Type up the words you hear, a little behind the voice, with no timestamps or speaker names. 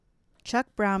Chuck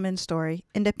Brownman's story,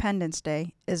 Independence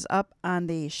Day, is up on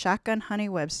the Shotgun Honey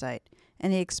website,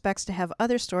 and he expects to have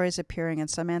other stories appearing in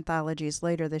some anthologies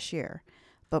later this year,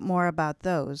 but more about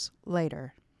those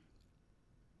later.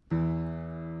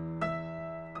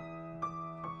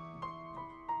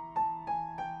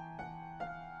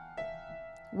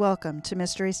 Welcome to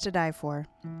Mysteries to Die For.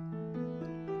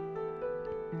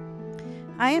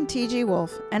 I am T.G.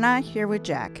 Wolf, and I'm here with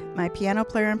Jack, my piano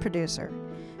player and producer.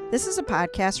 This is a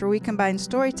podcast where we combine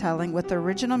storytelling with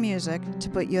original music to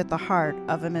put you at the heart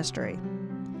of a mystery.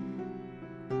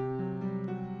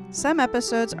 Some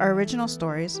episodes are original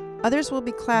stories, others will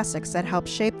be classics that help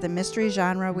shape the mystery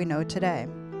genre we know today.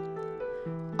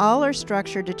 All are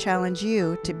structured to challenge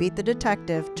you to beat the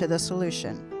detective to the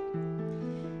solution.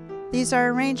 These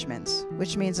are arrangements,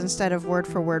 which means instead of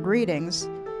word-for-word readings,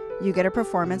 you get a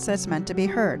performance that's meant to be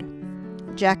heard.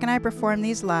 Jack and I perform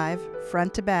these live,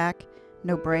 front to back,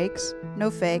 no breaks,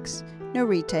 no fakes, no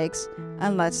retakes,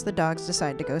 unless the dogs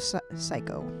decide to go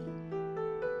psycho.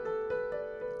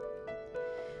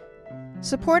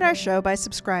 Support our show by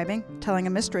subscribing, telling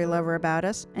a mystery lover about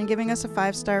us, and giving us a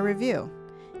 5-star review.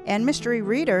 And mystery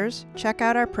readers, check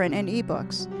out our print and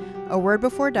ebooks. A Word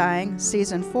Before Dying,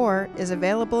 Season 4, is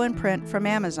available in print from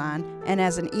Amazon and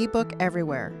as an ebook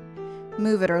everywhere.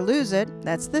 Move It or Lose It,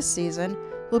 that's this season,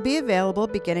 will be available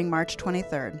beginning March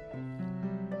 23rd.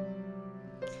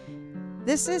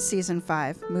 This is Season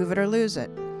 5, Move It or Lose It.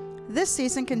 This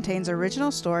season contains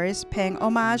original stories paying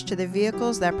homage to the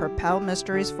vehicles that propel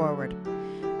mysteries forward.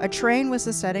 A train was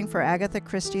the setting for Agatha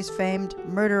Christie's famed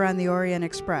Murder on the Orient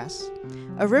Express.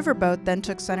 A riverboat then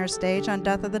took center stage on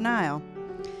Death of the Nile.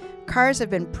 Cars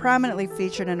have been prominently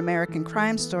featured in American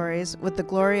crime stories with the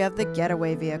glory of the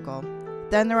getaway vehicle.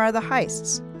 Then there are the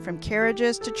heists, from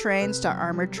carriages to trains to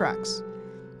armored trucks.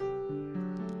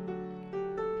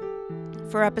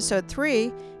 For Episode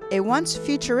 3, a once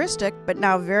futuristic but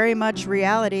now very much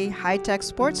reality high-tech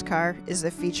sports car is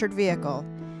the featured vehicle.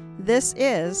 This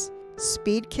is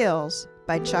Speed Kills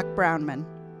by Chuck Brownman.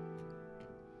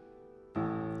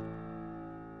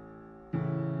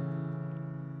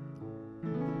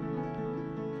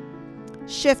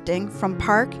 Shifting from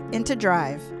park into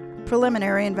drive.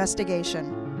 Preliminary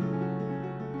investigation.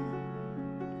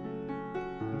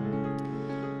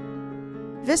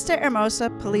 Vista Hermosa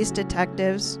police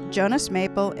detectives Jonas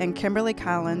Maple and Kimberly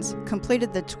Collins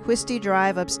completed the twisty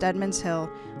drive up Stedman's Hill,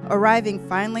 arriving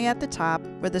finally at the top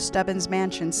where the Stubbins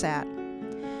mansion sat.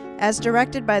 As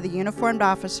directed by the uniformed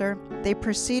officer, they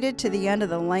proceeded to the end of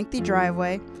the lengthy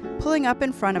driveway, pulling up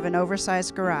in front of an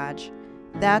oversized garage.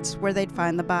 That's where they'd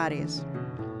find the bodies.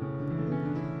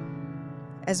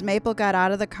 As Maple got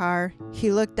out of the car,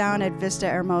 he looked down at Vista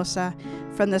Hermosa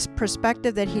from this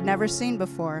perspective that he'd never seen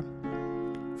before.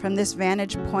 From this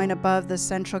vantage point above the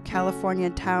central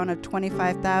Californian town of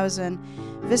 25,000,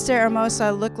 Vista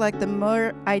Hermosa looked like the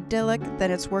more idyllic than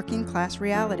its working-class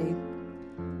reality.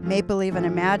 Maple even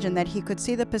imagined that he could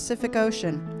see the Pacific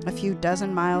Ocean a few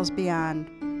dozen miles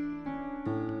beyond.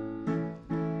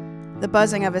 The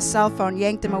buzzing of his cell phone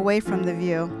yanked him away from the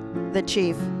view. The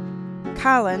chief,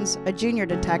 Collins, a junior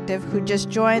detective who just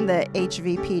joined the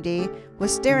HVPD,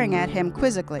 was staring at him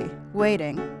quizzically,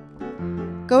 waiting.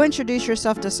 "Go introduce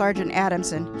yourself to Sergeant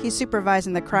Adamson. He's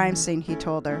supervising the crime scene," he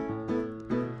told her.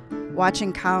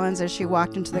 Watching Collins as she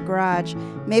walked into the garage,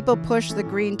 Maple pushed the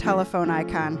green telephone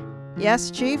icon.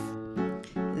 "Yes, Chief?"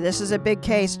 "This is a big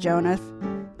case, Jonas,"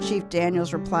 Chief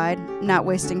Daniels replied, not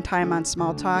wasting time on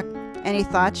small talk. "Any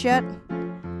thoughts yet?"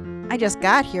 "I just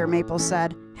got here," Maple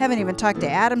said. "Haven't even talked to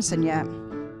Adamson yet."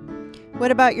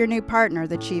 "What about your new partner?"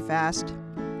 the chief asked.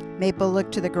 Maple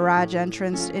looked to the garage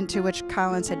entrance into which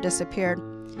Collins had disappeared.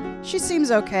 "She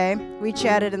seems okay. We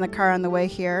chatted in the car on the way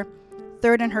here.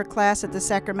 Third in her class at the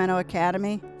Sacramento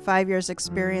Academy, 5 years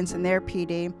experience in their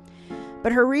PD.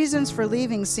 But her reasons for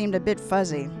leaving seemed a bit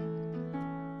fuzzy."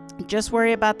 "Just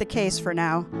worry about the case for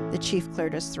now," the chief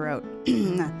cleared his throat.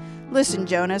 "Listen,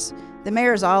 Jonas, the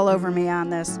mayor's all over me on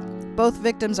this. Both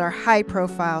victims are high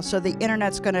profile, so the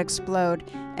internet's going to explode,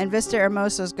 and Vista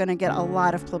Hermosa's going to get a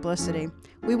lot of publicity.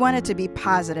 We want it to be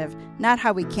positive, not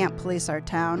how we can't police our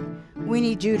town. We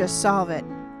need you to solve it.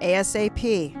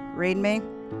 ASAP. Read me?"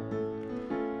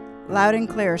 "Loud and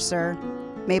clear, sir."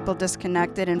 Maple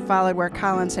disconnected and followed where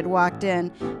Collins had walked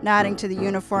in, nodding to the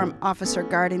uniformed officer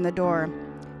guarding the door.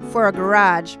 For a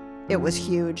garage, it was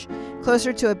huge,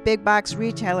 closer to a big box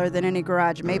retailer than any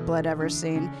garage Maple had ever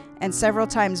seen, and several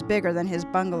times bigger than his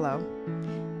bungalow.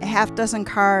 A half-dozen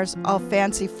cars, all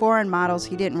fancy foreign models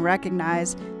he didn't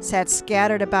recognize, sat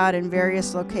scattered about in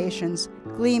various locations,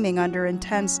 gleaming under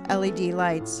intense LED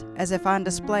lights, as if on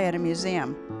display at a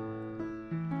museum.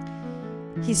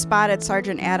 He spotted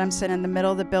Sergeant Adamson in the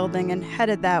middle of the building and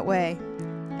headed that way.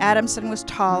 Adamson was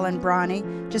tall and brawny,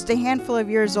 just a handful of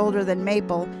years older than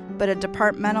Maple, but a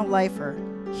departmental lifer.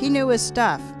 He knew his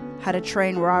stuff, how to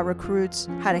train raw recruits,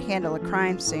 how to handle a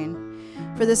crime scene.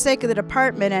 For the sake of the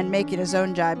department and making his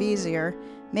own job easier,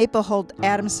 Maple hoped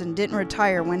Adamson didn't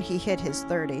retire when he hit his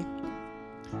 30.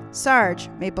 "Sarge,"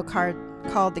 Maple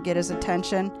called to get his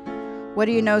attention. "What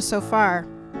do you know so far?"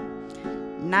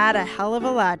 "Not a hell of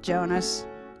a lot, Jonas."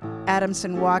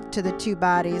 Adamson walked to the two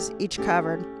bodies, each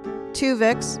covered.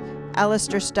 Tuvix,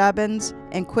 Alistair Stubbins,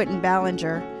 and Quentin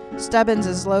Ballinger. Stubbins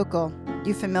is local.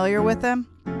 You familiar with him?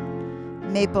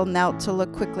 Maple knelt to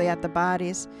look quickly at the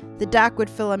bodies. The doc would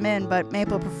fill him in, but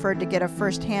Maple preferred to get a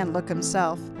first-hand look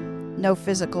himself. No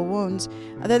physical wounds.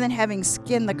 Other than having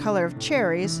skin the color of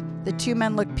cherries, the two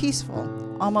men looked peaceful,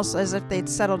 almost as if they'd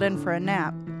settled in for a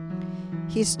nap.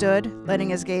 He stood, letting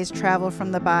his gaze travel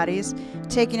from the bodies,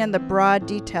 taking in the broad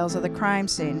details of the crime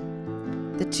scene.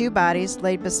 The two bodies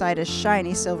laid beside a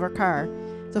shiny silver car.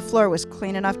 The floor was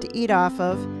clean enough to eat off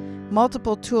of.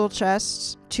 Multiple tool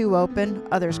chests, two open,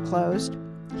 others closed.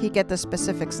 He'd get the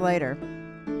specifics later.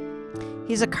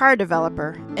 "He's a car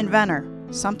developer, inventor,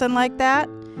 something like that?"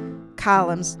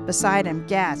 Collins, beside him,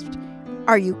 gasped.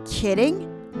 "Are you kidding?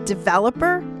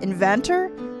 Developer? Inventor?"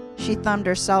 She thumbed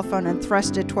her cell phone and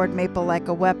thrust it toward Maple like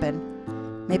a weapon.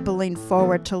 Maple leaned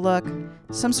forward to look.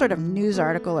 Some sort of news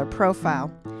article or profile.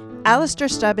 "Alistair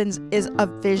Stubbins is a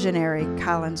visionary,"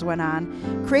 Collins went on,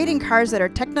 "creating cars that are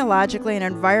technologically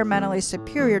and environmentally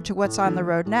superior to what's on the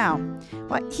road now.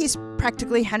 Why, he's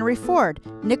practically Henry Ford,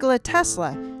 Nikola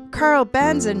Tesla, Carl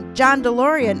Benz, and John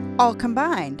DeLorean all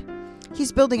combined.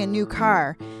 He's building a new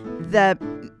car, the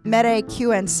Mete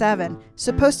QN7,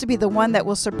 supposed to be the one that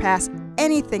will surpass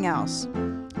anything else.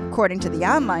 According to the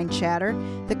online chatter,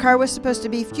 the car was supposed to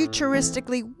be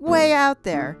futuristically way out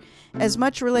there, as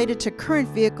much related to current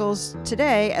vehicles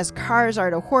today as cars are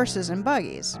to horses and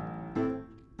buggies."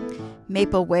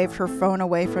 Maple waved her phone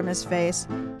away from his face.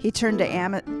 He turned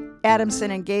to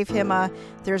Adamson and gave him a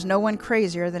 "there's no one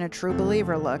crazier than a true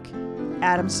believer" look.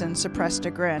 Adamson suppressed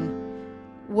a grin.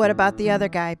 "What about the other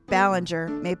guy, Ballinger?"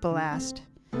 Maple asked.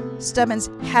 "Stubbins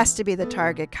has to be the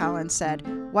target," Collins said.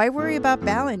 "Why worry about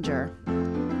Ballinger?"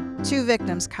 "Two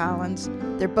victims, Collins.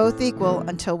 They're both equal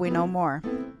until we know more."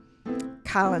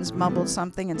 Collins mumbled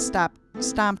something and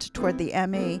stomped toward the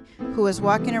ME, who was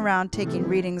walking around taking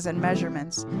readings and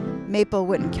measurements. Maple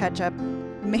would catch up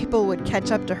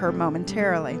to her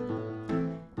momentarily.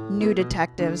 "New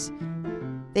detectives.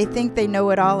 They think they know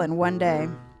it all in one day."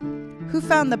 "Who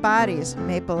found the bodies?"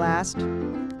 Maple asked.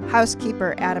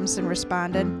 "Housekeeper," Adamson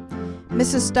responded.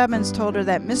 Mrs. Stubbins told her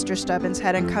that Mr. Stubbins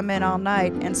hadn't come in all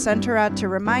night and sent her out to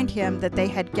remind him that they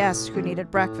had guests who needed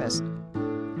breakfast.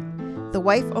 "The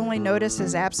wife only noticed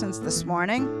his absence this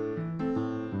morning?"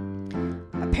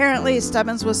 "Apparently,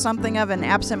 Stubbins was something of an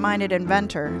absent-minded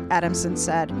inventor," Adamson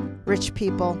said. "Rich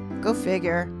people. Go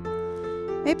figure."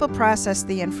 Maple processed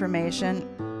the information.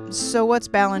 "So what's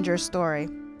Ballinger's story?"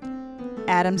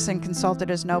 Adamson consulted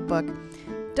his notebook.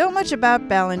 "Don't much about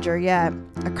Ballinger yet.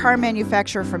 A car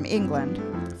manufacturer from England.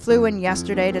 Flew in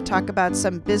yesterday to talk about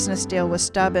some business deal with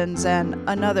Stubbins and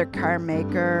another car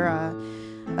maker,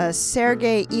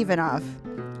 Sergei Ivanov.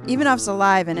 Ivanov's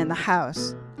alive and in the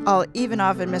house. All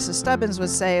Ivanov and Mrs. Stubbins would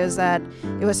say is that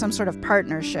it was some sort of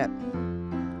partnership."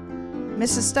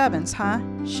 "Mrs. Stubbins, huh?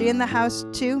 She in the house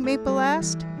too?" Maple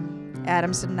asked.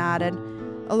 Adamson nodded.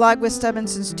 "Along with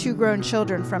Stubbins' two grown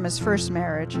children from his first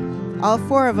marriage. All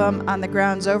four of them on the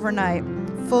grounds overnight.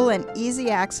 Full and easy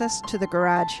access to the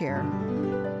garage here."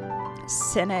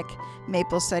 "Cynic,"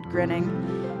 Maple said, grinning.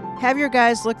 "Have your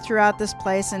guys look throughout this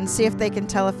place and see if they can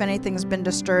tell if anything's been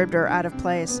disturbed or out of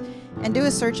place. And do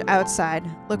a search outside.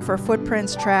 Look for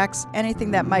footprints, tracks,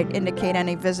 anything that might indicate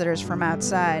any visitors from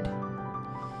outside."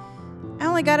 "I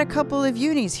only got a couple of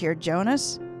unis here,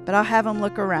 Jonas, but I'll have them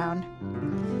look around."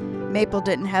 Maple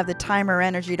didn't have the time or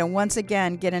energy to once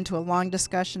again get into a long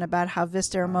discussion about how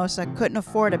Vista Hermosa couldn't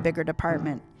afford a bigger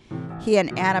department. He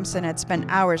and Adamson had spent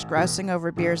hours grousing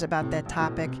over beers about that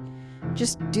topic.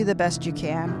 Just do the best you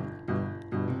can.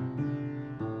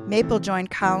 Maple joined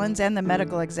Collins and the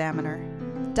medical examiner.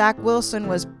 Doc Wilson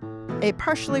was a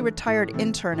partially retired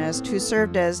internist who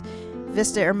served as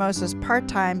Vista Hermosa's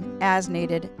part-time,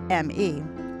 as-needed ME.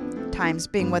 Times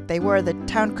being what they were, the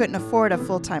town couldn't afford a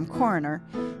full-time coroner.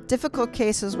 Difficult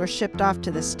cases were shipped off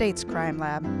to the state's crime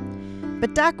lab.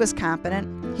 But Doc was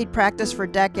competent. He'd practiced for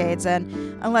decades, and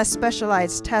unless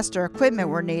specialized tests or equipment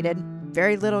were needed,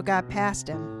 very little got past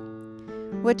him.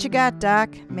 "What you got, Doc?"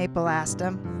 Maple asked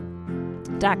him.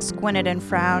 Doc squinted and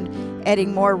frowned,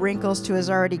 adding more wrinkles to his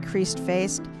already creased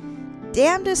face.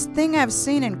 Damnedest thing I've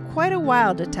seen in quite a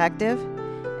while, Detective.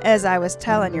 As I was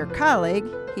telling your colleague,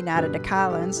 he nodded to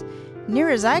Collins, near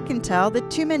as I can tell, the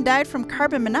two men died from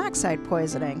carbon monoxide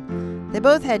poisoning. They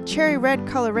both had cherry red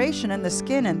coloration in the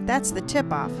skin, and that's the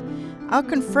tip-off. I'll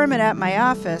confirm it at my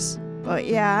office, but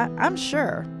yeah, I'm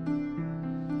sure.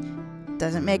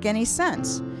 Doesn't make any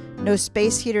sense. No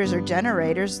space heaters or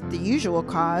generators, the usual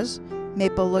cause.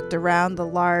 Maple looked around the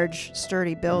large,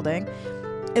 sturdy building.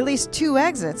 At least 2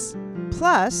 exits.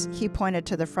 Plus, he pointed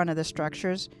to the front of the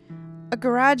structures, a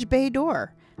garage bay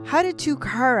door. How did 2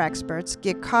 car experts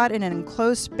get caught in an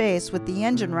enclosed space with the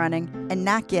engine running and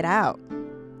not get out?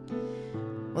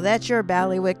 Well, that's your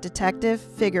ballywick, Detective,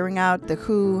 figuring out the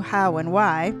who, how, and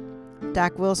why.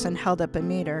 Doc Wilson held up a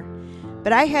meter.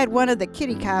 But I had one of the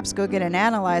kitty cops go get an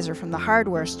analyzer from the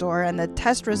hardware store, and the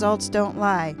test results don't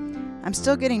lie. I'm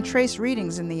still getting trace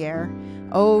readings in the air.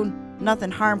 Oh,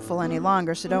 nothing harmful any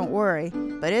longer, so don't worry.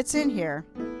 But it's in here.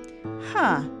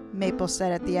 Huh, Maple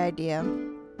said at the idea.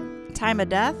 Time of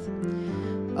death?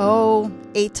 Oh,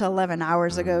 8 to 11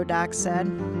 hours ago, Doc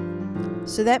said.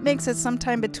 So that makes it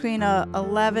sometime between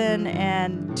 11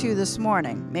 and 2 this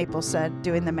morning, Maple said,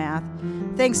 doing the math.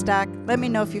 Thanks, Doc. Let me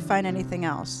know if you find anything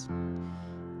else.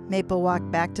 Maple walked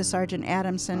back to Sergeant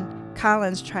Adamson,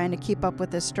 Collins trying to keep up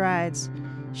with his strides.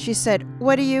 She said,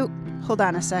 "What do you—" Hold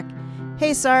on a sec.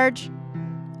 "Hey, Sarge."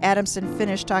 Adamson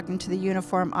finished talking to the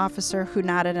uniformed officer, who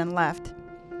nodded and left.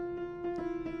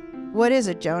 "What is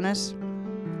it, Jonas?"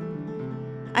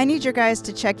 "I need your guys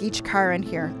to check each car in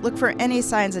here. Look for any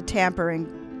signs of tampering,"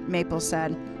 Maple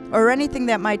said, "or anything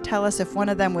that might tell us if one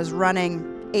of them was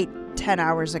running 8-10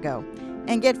 hours ago.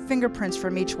 And get fingerprints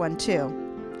from each one, too."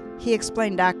 He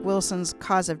explained Doc Wilson's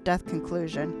cause of death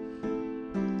conclusion.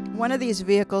 "One of these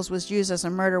vehicles was used as a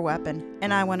murder weapon,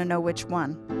 and I want to know which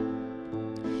one."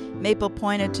 Maple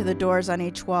pointed to the doors on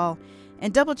each wall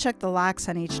and double-checked the locks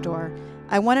on each door.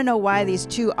 "I want to know why these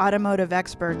 2 automotive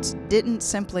experts didn't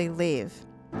simply leave."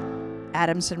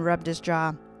 Adamson rubbed his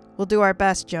jaw. "We'll do our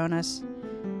best, Jonas.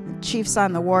 The Chief's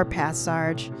on the warpath,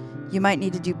 Sarge. You might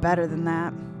need to do better than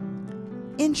that."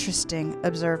 "Interesting,"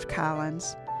 observed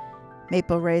Collins.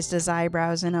 Maple raised his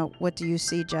eyebrows in a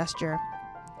what-do-you-see gesture.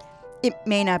 "It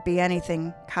may not be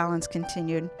anything," Collins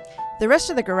continued. "The rest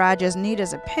of the garage is neat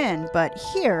as a pin, but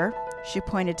here," she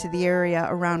pointed to the area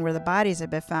around where the bodies had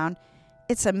been found,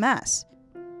 "it's a mess.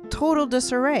 Total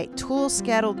disarray, tools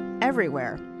scattered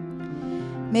everywhere."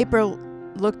 Maple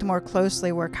looked more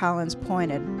closely where Collins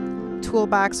pointed.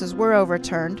 Toolboxes were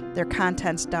overturned, their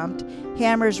contents dumped.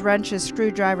 Hammers, wrenches,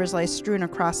 screwdrivers lay strewn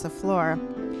across the floor.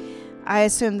 "I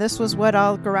assume this was what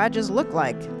all garages look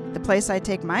like. The place I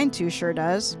take mine to sure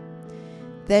does."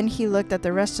 Then he looked at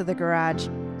the rest of the garage.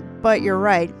 "But you're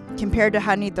right, compared to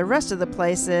how neat the rest of the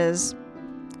place is,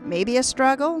 maybe a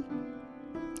struggle?"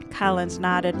 Collins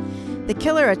nodded. "The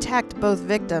killer attacked both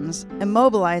victims,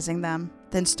 immobilizing them,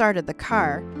 then started the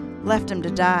car, left him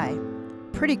to die.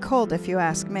 Pretty cold, if you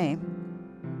ask me."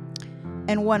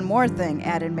 "And one more thing,"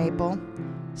 added Maple.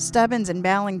 "Stubbins and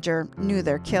Ballinger knew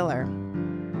their killer."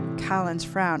 Collins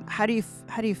frowned. How do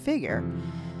you figure?"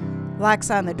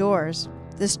 "Locks on the doors.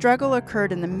 The struggle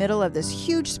occurred in the middle of this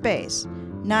huge space,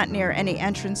 not near any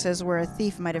entrances where a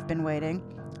thief might have been waiting,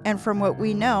 and from what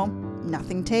we know,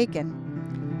 nothing taken."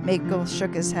 Maple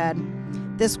shook his head.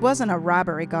 This wasn't a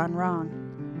robbery gone wrong.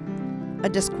 A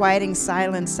disquieting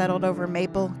silence settled over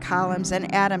Maple, Collins,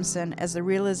 and Adamson as the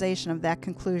realization of that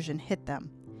conclusion hit them.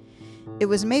 It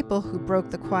was Maple who broke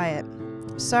the quiet.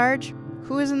 "Sarge,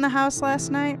 who was in the house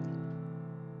last night?"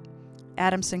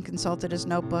 Adamson consulted his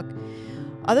notebook.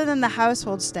 "Other than the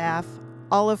household staff,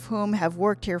 all of whom have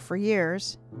worked here for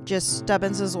years, just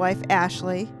Stubbins' wife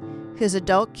Ashley, his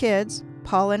adult kids,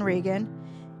 Paul and Regan,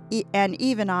 and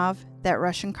Ivanov, that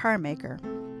Russian car maker."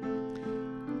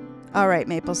 "All right,"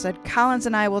 Maple said. "Collins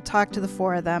and I will talk to the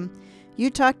 4 of them. You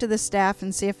talk to the staff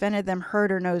and see if any of them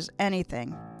heard or knows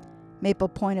anything." Maple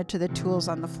pointed to the tools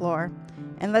on the floor.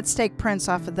 "And let's take prints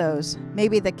off of those.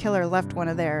 Maybe the killer left one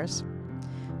of theirs."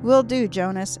 "Will do,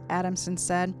 Jonas," Adamson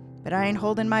said, "but I ain't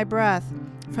holding my breath.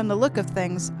 From the look of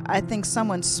things, I think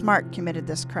someone smart committed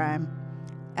this crime."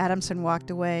 Adamson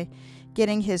walked away,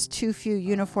 getting his too few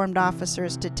uniformed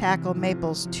officers to tackle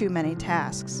Maple's too many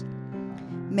tasks.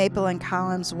 Maple and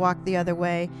Collins walked the other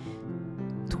way,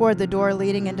 toward the door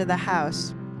leading into the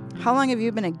house. "How long have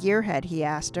you been a gearhead?" he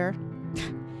asked her.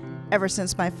 "Ever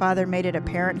since my father made it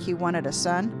apparent he wanted a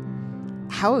son."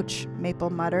 "Ouch," Maple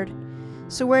muttered.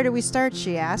 "So where do we start?"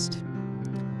 she asked.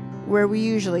 "Where we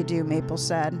usually do," Maple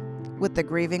said, "with the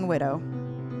grieving widow."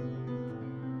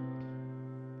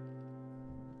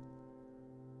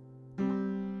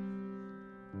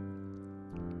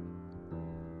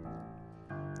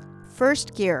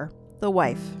 First gear, the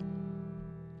wife.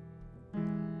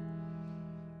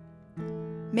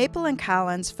 Maple and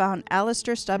Collins found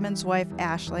Alistair Stubbins' wife,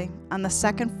 Ashley, on the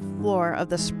second floor of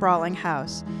the sprawling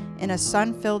house, in a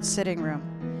sun-filled sitting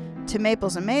room. To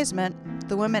Maple's amazement,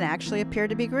 the woman actually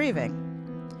appeared to be grieving.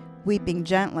 Weeping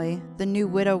gently, the new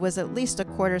widow was at least a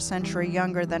quarter-century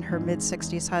younger than her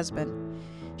mid-60s husband.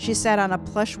 She sat on a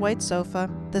plush white sofa,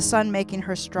 the sun making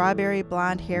her strawberry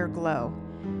blonde hair glow.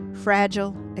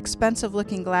 Fragile,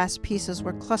 expensive-looking glass pieces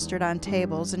were clustered on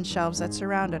tables and shelves that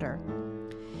surrounded her.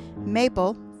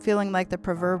 Maple, feeling like the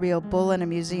proverbial bull in a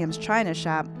museum's china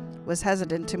shop, was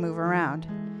hesitant to move around.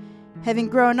 Having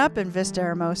grown up in Vista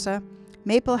Hermosa,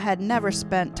 Maple had never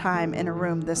spent time in a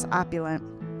room this opulent.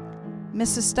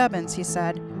 "Mrs. Stubbins," he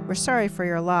said, "we're sorry for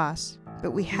your loss,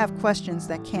 but we have questions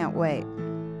that can't wait."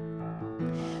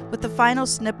 With the final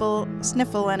sniffle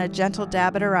and a gentle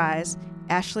dab at her eyes,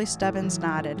 Ashley Stubbins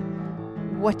nodded.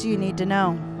 "What do you need to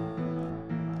know?"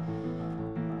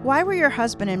 "Why were your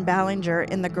husband and Ballinger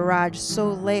in the garage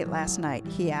so late last night?"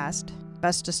 he asked.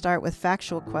 Best to start with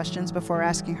factual questions before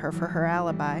asking her for her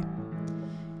alibi.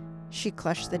 She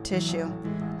clutched the tissue.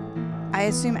 "I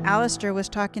assume Alistair was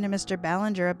talking to Mr.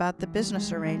 Ballinger about the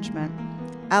business arrangement.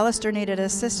 Alistair needed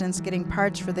assistance getting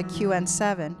parts for the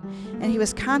QN7, and he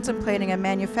was contemplating a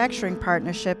manufacturing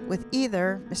partnership with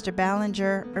either Mr.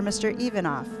 Ballinger or Mr.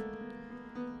 Ivanoff."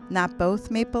 "Not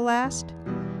both?" Maple asked.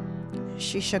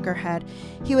 She shook her head.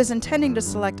 "He was intending to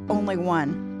select only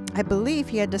one. I believe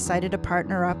he had decided to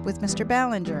partner up with Mr.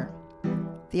 Ballinger."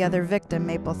 The other victim,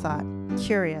 Maple thought.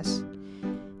 Curious.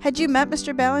 "Had you met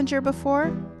Mr. Ballinger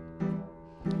before?"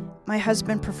 "My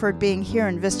husband preferred being here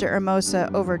in Vista Hermosa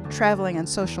over traveling and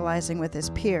socializing with his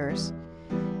peers."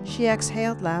 She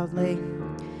exhaled loudly.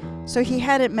 So he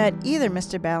hadn't met either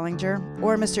Mr. Ballinger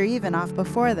or Mr. Ivanoff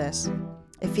before this.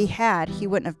 If he had, he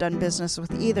wouldn't have done business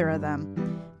with either of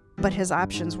them. But his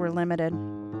options were limited.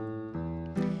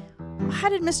 "How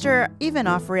did Mr.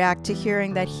 Ivanoff react to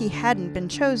hearing that he hadn't been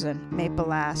chosen?"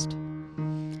 Maple asked.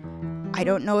 "I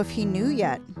don't know if he knew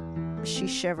yet." She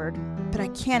shivered. "But I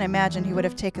can't imagine he would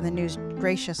have taken the news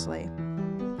graciously."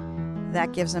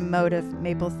 That gives him motive,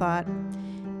 Maple thought.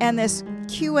 "And this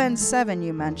QN7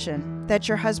 you mentioned, that's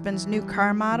your husband's new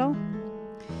car model?"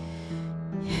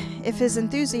 "If his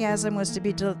enthusiasm was to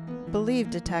be believed,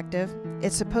 Detective,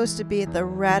 it's supposed to be the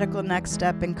radical next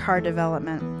step in car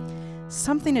development.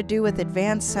 Something to do with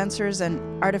advanced sensors and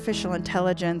artificial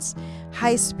intelligence,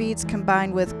 high speeds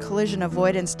combined with collision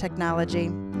avoidance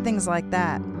technology, things like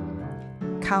that."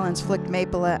 Collins flicked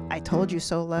Maple a "I told you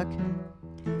so" look.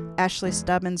 Ashley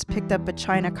Stubbins picked up a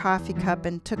china coffee cup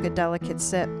and took a delicate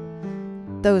sip.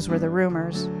 Those were the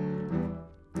rumors.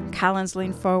 Collins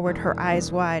leaned forward, her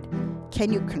eyes wide.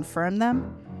 "Can you confirm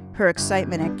them?" Her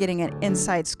excitement at getting an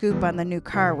inside scoop on the new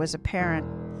car was apparent.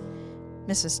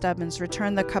 Mrs. Stubbins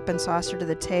returned the cup and saucer to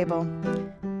the table.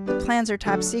 "The plans are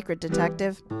top secret,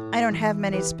 Detective. I don't have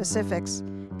many specifics.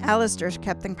 Alistair's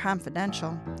kept them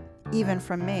confidential, even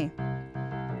from me."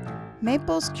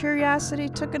 Maple's curiosity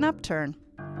took an upturn.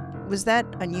 Was that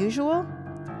unusual?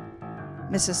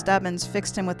 Mrs. Stubbins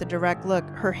fixed him with a direct look,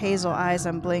 her hazel eyes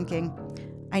unblinking.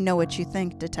 "I know what you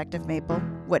think, Detective Maple,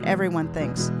 what everyone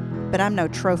thinks, but I'm no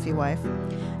trophy wife.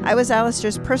 I was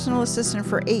Alistair's personal assistant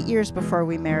for 8 years before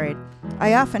we married.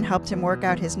 I often helped him work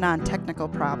out his non-technical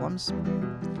problems."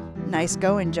 "Nice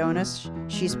going, Jonas.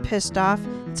 She's pissed off.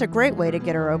 It's a great way to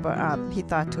get her up," he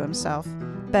thought to himself.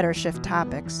 Better shift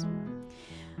topics.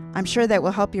 "I'm sure that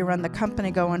will help you run the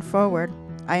company going forward.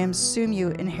 I assume you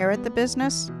inherit the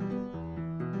business?"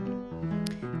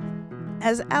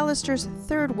 "As Alistair's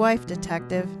third wife,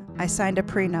 Detective, I signed a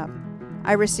prenup.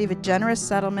 I receive a generous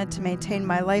settlement to maintain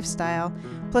my lifestyle,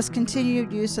 plus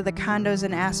continued use of the condos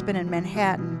in Aspen and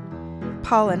Manhattan.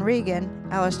 Paul and Regan,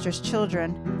 Alistair's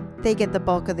children, they get the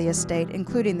bulk of the estate,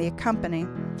 including the company.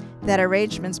 That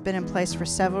arrangement's been in place for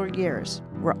several years.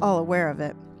 We're all aware of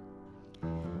it."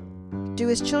 "Do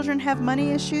his children have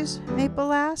money issues?"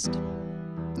 Maple asked.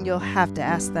 "You'll have to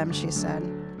ask them," she said.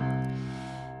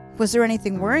 "Was there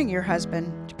anything worrying your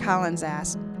husband?" Collins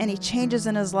asked. "Any changes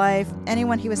in his life?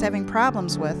 Anyone he was having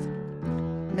problems with?"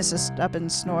 Mrs.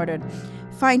 Stubbins snorted.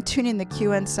 "Fine-tuning the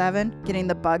QN7, getting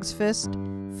the bugs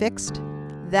fixed,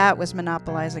 that was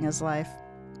monopolizing his life."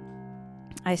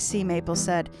 "I see," Maple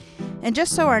said. "And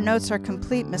just so our notes are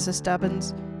complete, Mrs.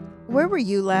 Stubbins, where were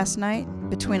you last night,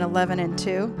 between 11 and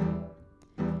 2?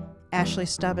 Ashley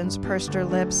Stubbins pursed her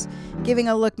lips, giving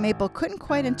a look Maple couldn't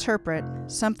quite interpret,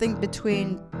 something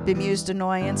between bemused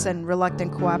annoyance and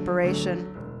reluctant cooperation.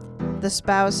 "The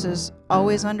spouse is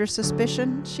always under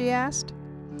suspicion?" she asked.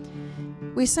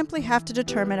 "We simply have to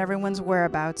determine everyone's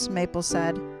whereabouts," Maple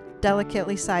said.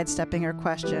 delicately sidestepping her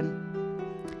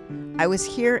question. "I was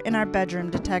here in our bedroom,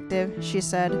 Detective," she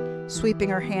said, sweeping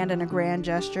her hand in a grand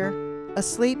gesture.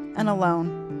 "Asleep and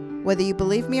alone. Whether you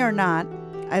believe me or not,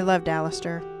 I loved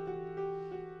Alistair."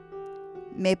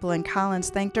 Maple and Collins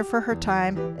thanked her for her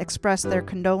time, expressed their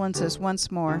condolences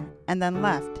once more, and then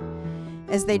left.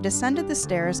 As they descended the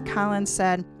stairs, Collins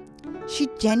said, "She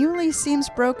genuinely seems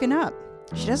broken up.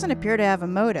 She doesn't appear to have a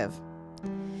motive."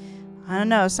 "I don't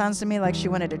know, sounds to me like she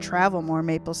wanted to travel more,"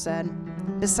 Maple said.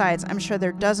 "Besides, I'm sure there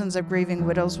are dozens of grieving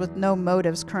widows with no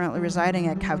motives currently residing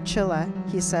at Couchilla,"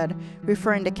 he said,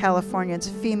 referring to California's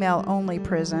female-only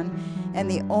prison and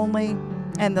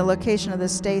the location of the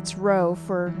state's row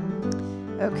for...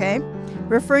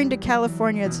 referring to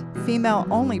California's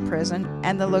female-only prison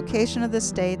and the location of the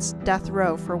state's death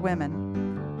row for women.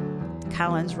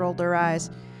 Collins rolled her eyes.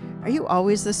 "Are you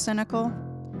always this cynical?"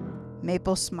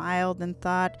 Maple smiled and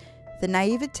thought, the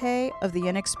naivete of the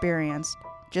inexperienced.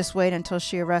 Just wait until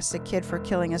she arrests a kid for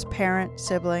killing his parent,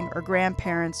 sibling, or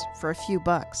grandparents for a few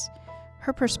bucks.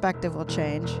 Her perspective will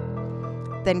change.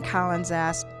 Then Collins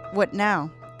asked, "What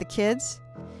now? The kids?"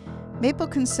 Maple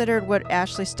considered what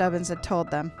Ashley Stubbins had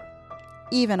told them.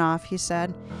 "Evanoff," he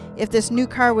said. "If this new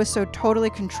car was so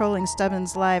totally controlling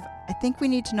Stubbins' life, I think we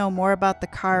need to know more about the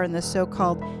car and the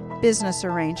so-called business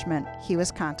arrangement he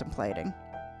was contemplating."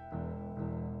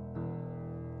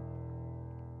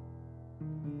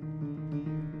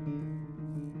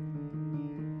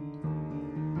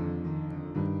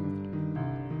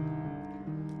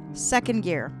 Second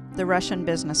Gear, the Russian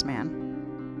Businessman.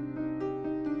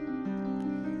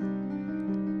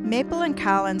 Maple and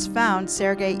Collins found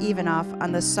Sergei Ivanov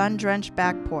on the sun-drenched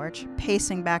back porch,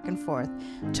 pacing back and forth,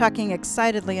 talking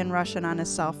excitedly in Russian on his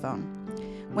cell phone.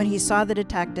 When he saw the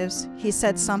detectives, he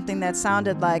said something that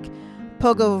sounded like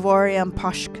 "Pogovoriam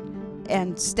Poshk"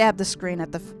 and stabbed the screen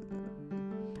at the...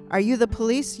 "Are you the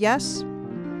police? Yes?"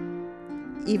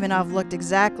 Ivanov looked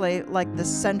exactly like the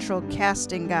central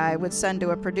casting guy would send to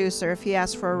a producer if he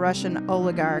asked for a Russian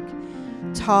oligarch.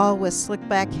 Tall, with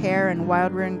slick-back hair and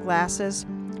wild-rimmed glasses,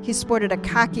 he sported a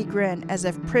cocky grin as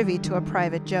if privy to a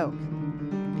private joke.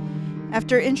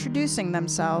 After introducing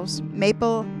themselves,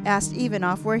 Maple asked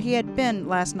Ivanov where he had been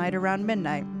last night around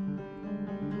midnight.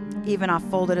 Ivanov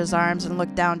folded his arms and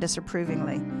looked down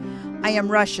disapprovingly. "I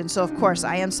am Russian, so of course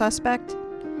I am suspect."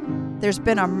 "There's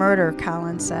been a murder,"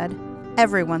 Collins said.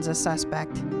 "Everyone's a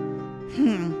suspect."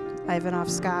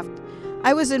 Ivanov scoffed.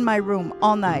 "I was in my room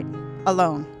all night,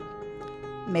 alone."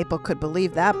 Maple could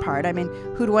believe that part. I mean,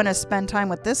 who'd want to spend time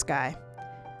with this guy?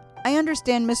 "I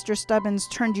understand Mr. Stubbins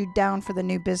turned you down for the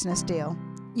new business deal.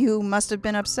 You must have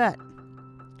been upset."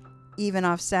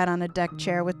 Ivanov sat on a deck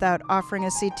chair without offering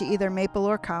a seat to either Maple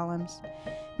or Collins.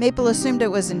 Maple assumed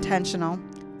it was intentional,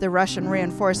 the Russian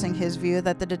reinforcing his view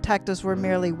that the detectives were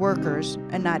merely workers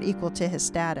and not equal to his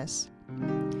status.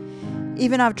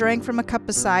 Ivanov drank from a cup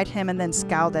beside him and then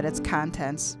scowled at its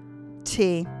contents.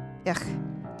 Tea. Ugh.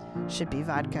 Should be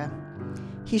vodka.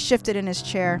 He shifted in his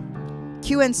chair.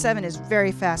 "QN7 is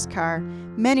very fast car.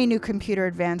 Many new computer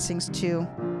advancings to,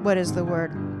 what is the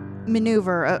word?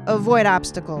 Maneuver, avoid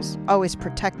obstacles, always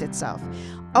protect itself.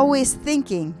 Always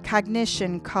thinking,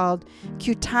 cognition called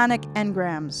cutonic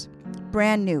engrams.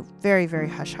 Brand new, very, very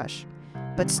hush-hush.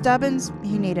 But Stubbins,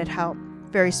 he needed help.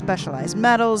 Very specialized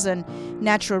metals and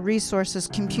natural resources,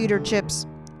 computer chips,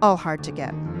 all hard to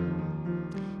get."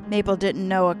 Maple didn't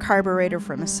know a carburetor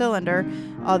from a cylinder,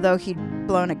 although he'd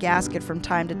blown a gasket from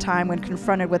time to time when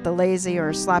confronted with the lazy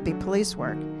or sloppy police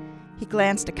work. He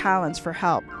glanced to Collins for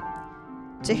help.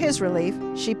 To his relief,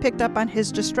 she picked up on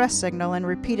his distress signal and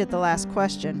repeated the last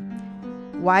question.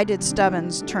 "Why did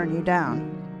Stubbins turn you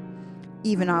down?"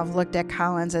 Ivanov looked at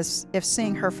Collins as if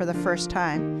seeing her for the first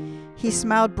time. He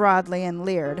smiled broadly and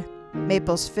leered.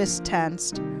 Maple's fist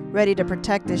tensed, ready to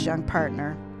protect his young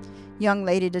partner. "Young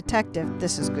lady detective,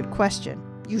 this is a good question.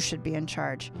 You should be in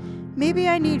charge. Maybe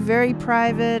I need very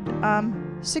private,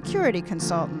 security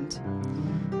consultant."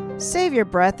 "Save your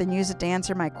breath and use it to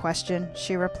answer my question,"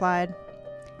 she replied.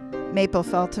 Maple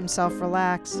felt himself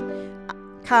relax.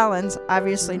 Collins,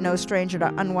 obviously no stranger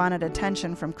to unwanted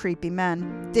attention from creepy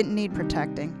men, didn't need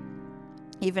protecting.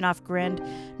 Ivanov grinned,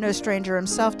 no stranger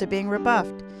himself to being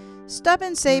rebuffed.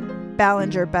 "Stubbins say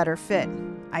Ballinger better fit.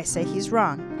 I say he's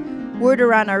wrong. Word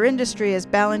around our industry is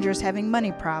Ballinger's having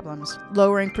money problems,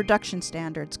 lowering production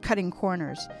standards, cutting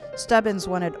corners. Stubbins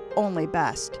wanted only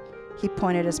best." He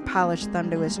pointed his polished thumb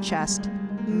to his chest.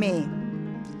 "Me."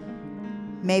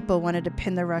 Maple wanted to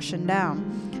pin the Russian down.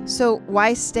 "So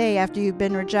why stay after you've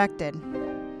been rejected?"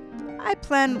 "I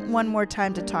plan one more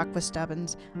time to talk with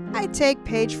Stubbins. I take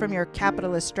page from your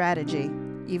capitalist strategy."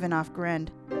 Ivanov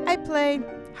grinned. "I play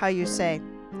How you say,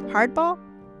 hardball?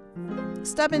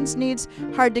 Stubbins needs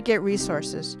hard-to-get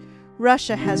resources.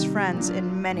 Russia has friends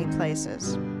in many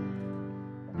places.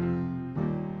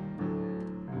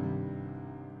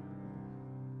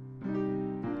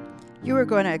 You were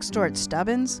going to extort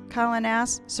Stubbins? Colin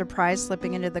asked, surprise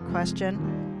slipping into the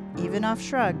question. Ivanov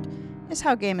shrugged. It's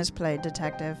how game is played,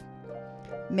 Detective.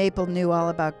 Maple knew all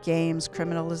about games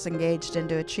criminals engaged in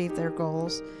to achieve their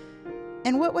goals.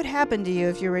 And what would happen to you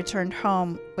if you returned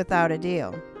home without a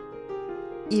deal?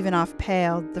 Ivanov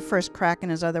paled, the first crack in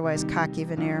his otherwise cocky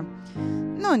veneer.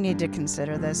 No need to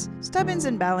consider this. Stubbins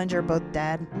and Ballinger are both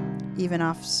dead.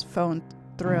 Ivanov's phone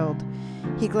thrilled.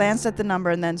 He glanced at the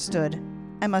number and then stood.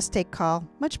 I must take call.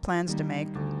 Much plans to make.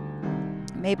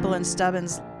 Maple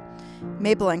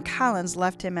and Collins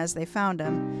left him as they found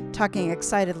him, talking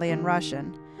excitedly in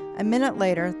Russian. A minute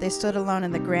later, they stood alone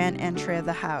in the grand entry of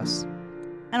the house.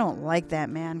 I don't like that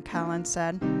man, Collins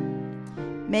said.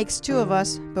 Makes two of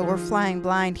us, but we're flying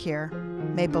blind here.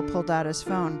 Maple pulled out his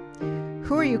phone.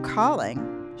 Who are you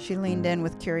calling? She leaned in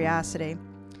with curiosity.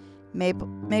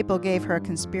 Maple gave her a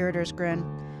conspirator's grin.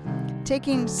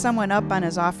 Taking someone up on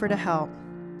his offer to help.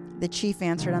 The chief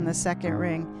answered on the second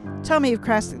ring. Tell me you've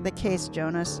cracked the case,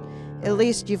 Jonas. At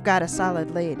least you've got a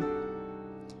solid lead.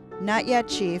 Not yet,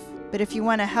 Chief, but if you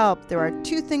want to help, there are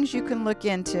two things you can look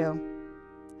into.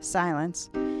 Silence.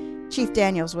 Chief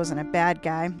Daniels wasn't a bad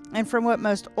guy, and from what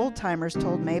most old-timers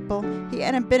told Maple, he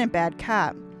hadn't been a bad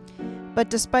cop. But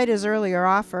despite his earlier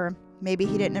offer, maybe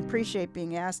he didn't appreciate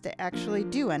being asked to actually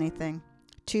do anything.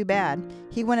 Too bad.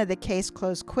 He wanted the case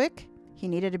closed quick. He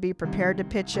needed to be prepared to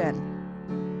pitch in.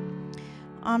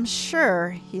 Sure,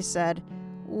 he said.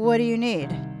 What do you need?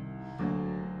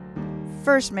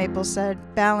 First, Maple said,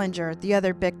 Ballinger, the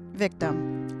other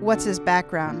victim. What's his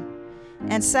background?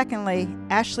 And secondly,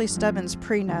 Ashley Stubbins'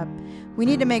 prenup. We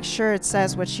need to make sure it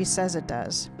says what she says it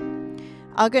does.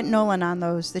 I'll get Nolan on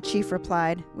those, the chief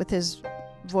replied, with his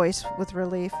voice with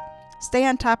relief. Stay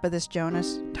on top of this,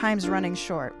 Jonas. Time's running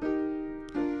short.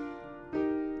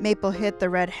 Maple hit the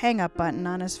red hang-up button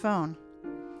on his phone.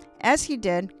 As he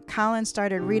did, Collins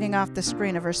started reading off the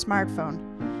screen of her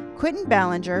smartphone. Quentin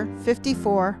Ballinger,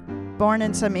 54, born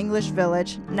in some English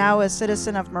village, now a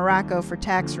citizen of Morocco for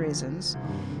tax reasons.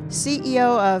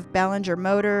 CEO of Ballinger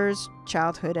Motors,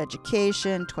 childhood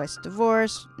education, twice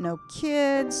divorced, no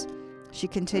kids. She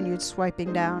continued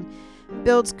swiping down.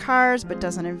 Builds cars but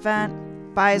doesn't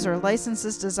invent. Buys or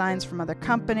licenses designs from other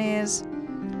companies.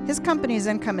 His company's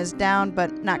income is down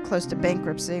but not close to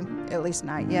bankruptcy, at least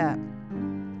not yet.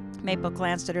 Maple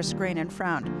glanced at her screen and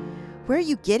frowned. Where are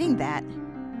you getting that?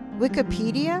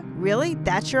 Wikipedia? Really?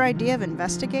 That's your idea of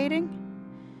investigating?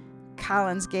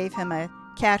 Collins gave him a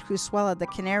cat who swallowed the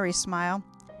canary smile.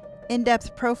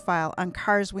 In-depth profile on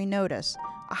Cars We Notice,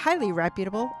 a highly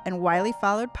reputable and widely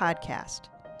followed podcast.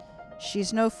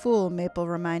 She's no fool, Maple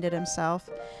reminded himself,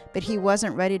 but he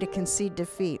wasn't ready to concede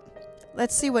defeat.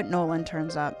 Let's see what Nolan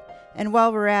turns up. And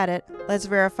while we're at it, let's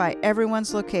verify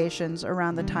everyone's locations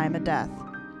around the time of death.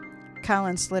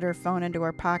 Collins slid her phone into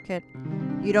her pocket.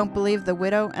 You don't believe the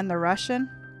widow and the Russian?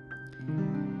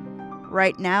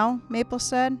 Right now, Maple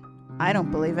said, I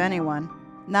don't believe anyone,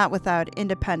 not without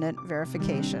independent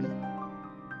verification.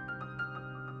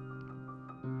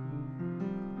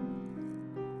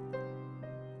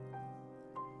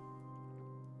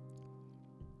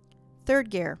 Third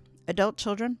Gear, Adult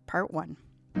Children, Part 1.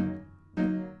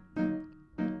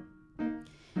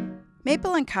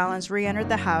 Maple and Collins re-entered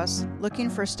the house, looking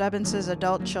for Stubbins'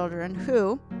 adult children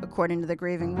who, according to the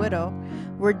grieving widow,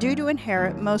 were due to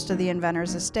inherit most of the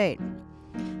inventor's estate.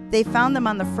 They found them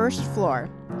on the first floor,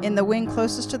 in the wing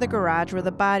closest to the garage where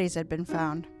the bodies had been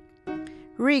found.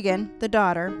 Regan, the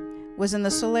daughter, was in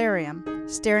the solarium,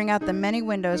 staring out the many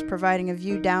windows providing a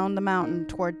view down the mountain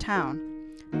toward town.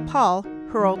 Paul,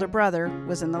 her older brother,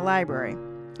 was in the library.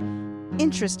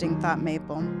 Interesting, thought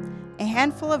Maple. A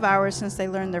handful of hours since they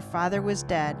learned their father was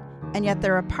dead, and yet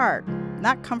they're apart,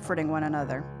 not comforting one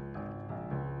another.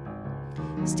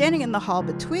 Standing in the hall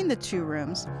between the two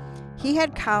rooms, he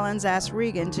had Collins ask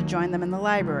Regan to join them in the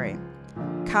library.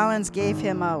 Collins gave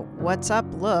him a "what's up"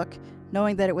 look,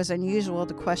 knowing that it was unusual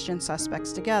to question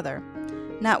suspects together.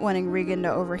 Not wanting Regan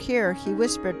to overhear, he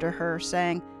whispered to her,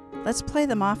 saying, "Let's play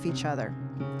them off each other."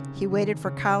 He waited for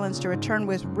Collins to return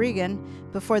with Regan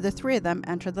before the three of them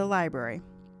entered the library.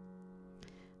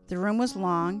 The room was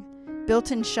long.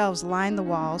 Built-in shelves lined the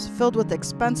walls, filled with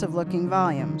expensive-looking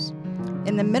volumes.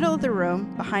 In the middle of the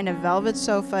room, behind a velvet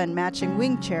sofa and matching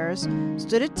wing chairs,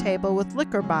 stood a table with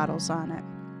liquor bottles on it.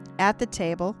 At the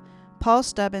table, Paul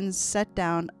Stubbins set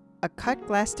down a cut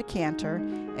glass decanter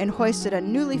and hoisted a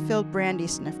newly filled brandy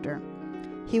snifter.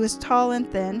 He was tall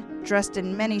and thin, dressed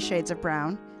in many shades of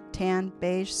brown, tan,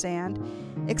 beige, sand,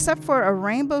 except for a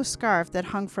rainbow scarf that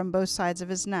hung from both sides of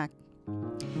his neck.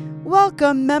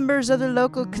 "Welcome, members of the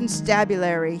local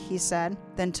constabulary," he said,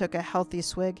 then took a healthy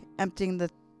swig, emptying the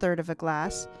third of a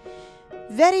glass.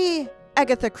 "Very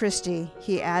Agatha Christie,"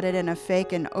 he added in a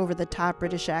fake and over-the-top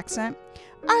British accent.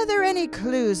 "Are there any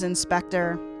clues,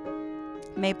 Inspector?"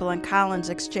 Maple and Collins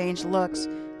exchanged looks,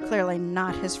 clearly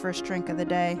not his first drink of the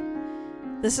day.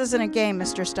 "This isn't a game,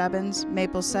 Mr. Stubbins,"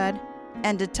 Maple said,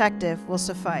 "and detective will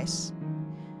suffice."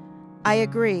 "I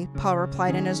agree," Paul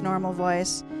replied in his normal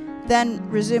voice. Then,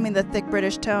 resuming the thick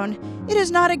British tone, "It is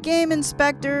not a game,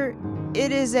 Inspector.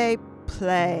 It is a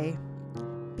play."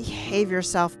 "Behave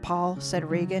yourself, Paul," said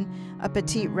Regan, a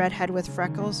petite redhead with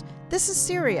freckles. "This is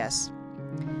serious."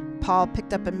 Paul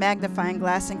picked up a magnifying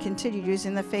glass and continued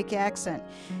using the fake accent.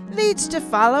 "Leads to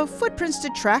follow, footprints to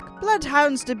track,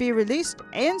 bloodhounds to be released,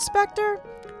 Inspector?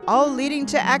 All leading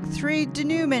to Act 3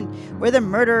 denouement, where the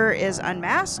murderer is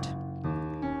unmasked?"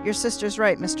 "Your sister's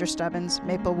right, Mr. Stubbins,"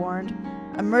 Maple warned.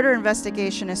 "A murder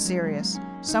investigation is serious.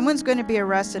 Someone's going to be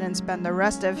arrested and spend the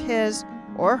rest of his,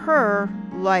 or her,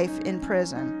 life in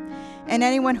prison. And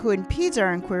anyone who impedes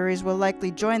our inquiries will likely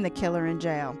join the killer in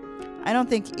jail. I don't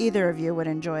think either of you would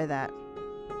enjoy that."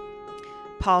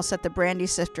 Paul set the brandy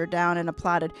sifter down and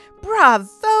applauded.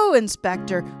 "Bravo,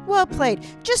 Inspector! Well played.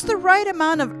 Just the right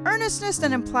amount of earnestness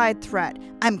and implied threat.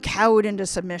 I'm cowed into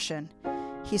submission."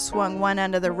 He swung one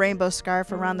end of the rainbow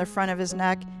scarf around the front of his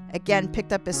neck, again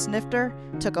picked up his snifter,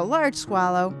 took a large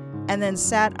swallow, and then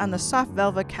sat on the soft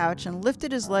velvet couch and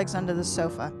lifted his legs onto the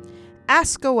sofa.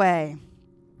 "Ask away."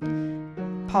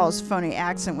 Paul's phony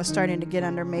accent was starting to get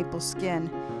under Maple's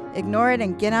skin. "Ignore it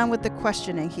and get on with the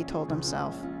questioning," he told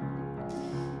himself.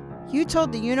 "You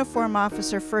told the uniform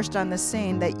officer first on the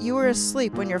scene that you were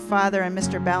asleep when your father and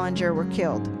Mr. Ballinger were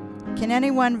killed. Can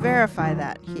anyone verify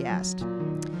that?" he asked.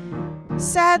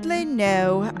 "Sadly,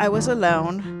 no. I was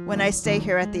alone. When I stay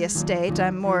here at the estate,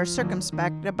 I'm more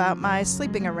circumspect about my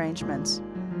sleeping arrangements."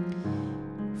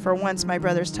 "For once my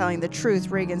brother's telling the truth,"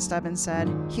 Regan Stubbins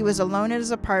said. "He was alone at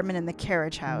his apartment in the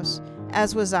carriage house,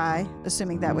 as was I,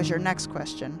 assuming that was your next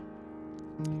question."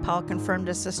 Paul confirmed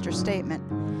his sister's statement.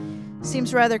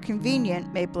 "Seems rather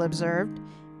convenient," Maple observed,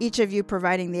 "each of you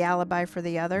providing the alibi for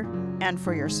the other, and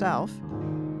for yourself."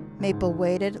 Maple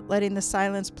waited, letting the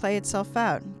silence play itself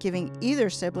out, giving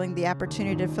either sibling the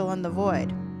opportunity to fill in the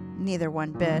void. Neither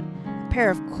one bit. A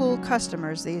pair of cool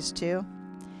customers, these two.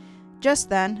 Just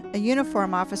then, a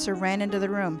uniform officer ran into the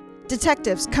room.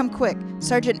 "Detectives, come quick!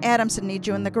 Sergeant Adamson needs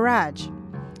you in the garage."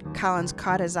 Collins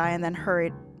caught his eye and then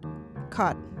hurried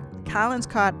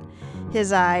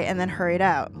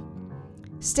out.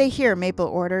 "Stay here," Maple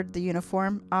ordered the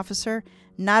uniform officer.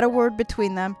 "Not a word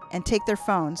between them, and take their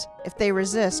phones. If they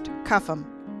resist, cuff them."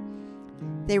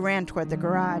 They ran toward the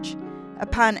garage.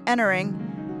 Upon entering,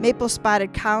 Maple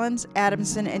spotted Collins,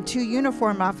 Adamson, and two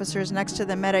uniform officers next to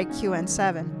the Meta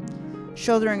QN7.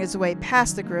 Shouldering his way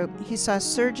past the group, he saw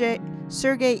Sergei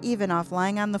Ivanov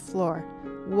lying on the floor,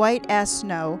 white as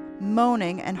snow,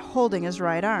 moaning and holding his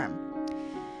right arm.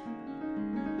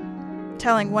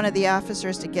 Telling one of the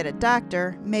officers to get a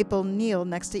doctor, Maple kneeled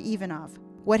next to Ivanov.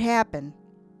 "What happened?"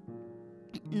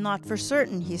 "Not for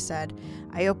certain," he said.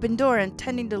 "I opened door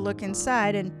intending to look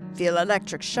inside and feel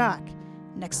electric shock.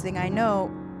 Next thing I know,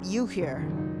 you here."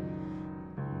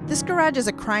 "This garage is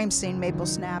a crime scene," Maple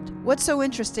snapped. "What's so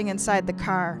interesting inside the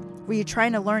car? Were you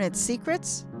trying to learn its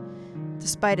secrets?"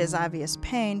 Despite his obvious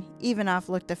pain, Ivanov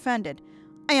looked offended.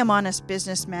 "I am honest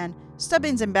businessman.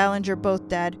 Stubbins and Ballinger both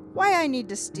dead. Why I need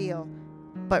to steal?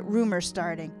 But rumors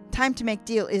starting. Time to make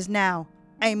deal is now.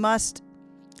 I must..."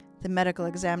 The medical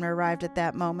examiner arrived at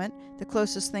that moment, the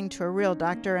closest thing to a real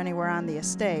doctor anywhere on the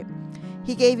estate.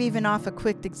 He gave Ivanov a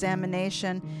quick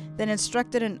examination, then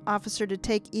instructed an officer to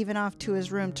take Ivanov to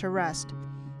his room to rest.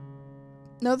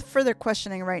 "No further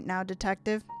questioning right now,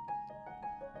 Detective."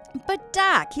 "But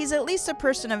Doc, he's at least a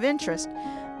person of interest."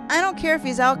 "I don't care if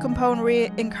he's Al Capone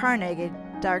reincarnated,"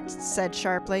 Doc said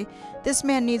sharply. "This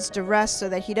man needs to rest so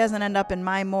that he doesn't end up in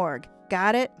my morgue.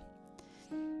 Got it?"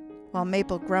 While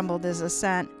Maple grumbled his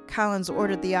assent, Collins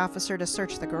ordered the officer to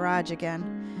search the garage again.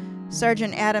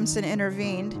 Sergeant Adamson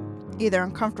intervened, either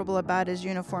uncomfortable about his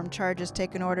uniform charges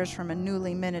taking orders from a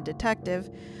newly minted detective,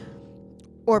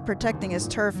 or protecting his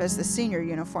turf as the senior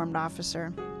uniformed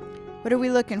officer. "What are we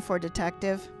looking for,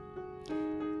 Detective?"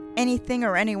 "Anything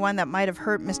or anyone that might have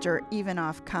hurt Mr.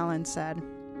 Ivanov," Collins said.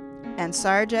 "And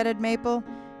Sarge," added Maple,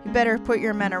 "you better put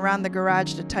your men around the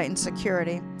garage to tighten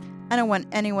security. I don't want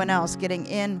anyone else getting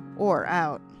in or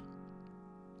out."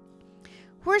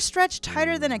 "We're stretched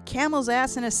tighter than a camel's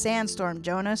ass in a sandstorm,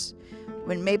 Jonas."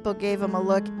 When Maple gave him a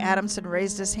look, Adamson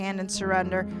raised his hand in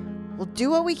surrender. "We'll do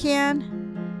what we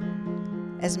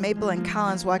can." As Maple and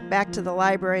Collins walked back to the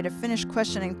library to finish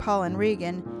questioning Paul and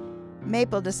Regan,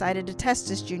 Maple decided to test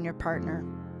his junior partner.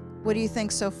 "What do you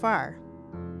think so far?"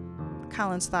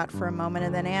 Collins thought for a moment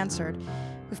and then answered,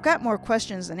 "We've got more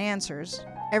questions than answers.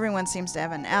 Everyone seems to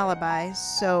have an alibi,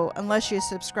 so unless you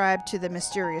subscribe to the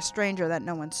mysterious stranger that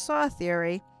no one saw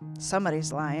theory,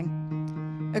 somebody's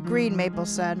lying." "Agreed," Maple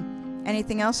said.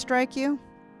 "Anything else strike you?"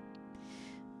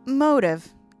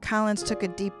 "Motive." Collins took a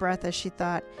deep breath as she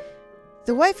thought.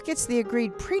 "The wife gets the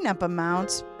agreed prenup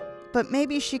amounts, but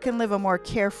maybe she can live a more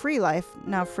carefree life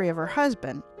now free of her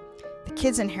husband. The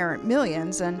kids inherit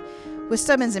millions, and with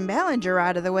Stubbins and Ballinger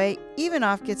out of the way,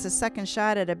 Ivanoff gets a second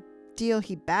shot at a deal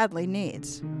he badly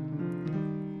needs."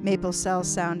 Maple's cell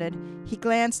sounded. He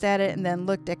glanced at it and then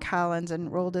looked at Collins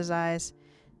and rolled his eyes.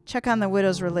 "Check on the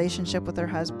widow's relationship with her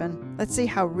husband. Let's see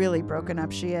how really broken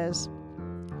up she is."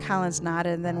 Collins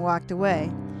nodded and then walked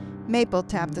away. Maple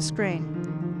tapped the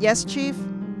screen. "Yes, Chief?"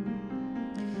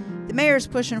 "The mayor's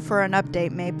pushing for an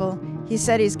update, Maple. He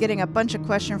said he's getting a bunch of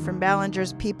questions from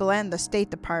Ballinger's people and the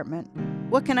State Department.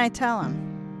 What can I tell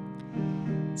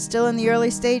him?" "Still in the early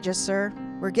stages, sir.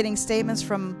 We're getting statements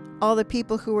from all the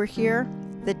people who were here.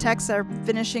 The techs are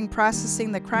finishing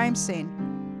processing the crime scene."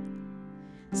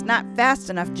 "It's not fast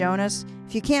enough, Jonas.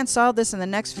 If you can't solve this in the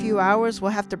next few hours,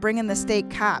 we'll have to bring in the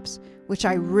state cops, which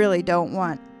I really don't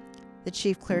want." The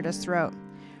chief cleared his throat.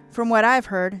 "From what I've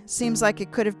heard, seems like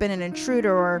it could have been an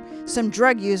intruder or some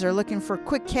drug user looking for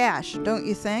quick cash, don't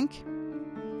you think?"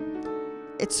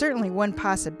 "It's certainly one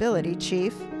possibility,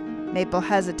 Chief." Maple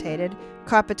hesitated,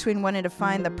 caught between wanting to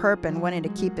find the perp and wanting to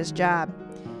keep his job.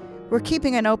 "We're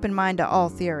keeping an open mind to all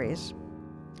theories."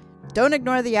 "Don't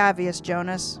ignore the obvious,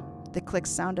 Jonas." The click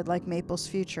sounded like Maple's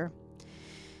future.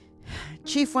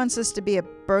 "Chief wants this to be a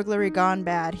burglary gone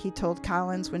bad," he told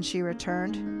Collins when she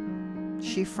returned.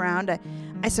 She frowned.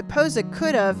 I suppose it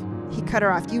could have." He cut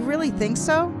her off. "You really think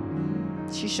so?"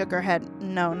 She shook her head.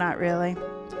 "No, not really."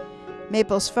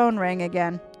 Maple's phone rang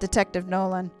again. Detective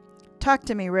Nolan. "Talk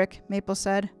to me, Rick," Maple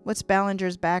said. "What's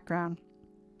Ballinger's background?"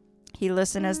 He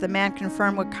listened as the man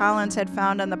confirmed what Collins had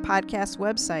found on the podcast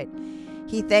website.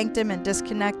 He thanked him and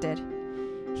disconnected.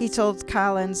 He told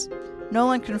Collins,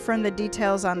 "Nolan confirmed the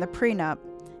details on the prenup.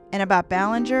 And about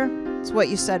Ballinger, it's what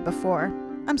you said before.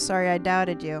 I'm sorry I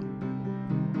doubted you."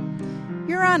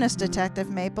 "You're honest, Detective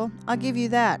Maple. I'll give you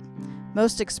that.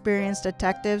 Most experienced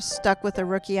detectives stuck with a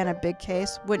rookie on a big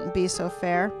case wouldn't be so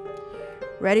fair.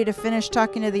 Ready to finish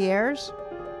talking to the heirs?"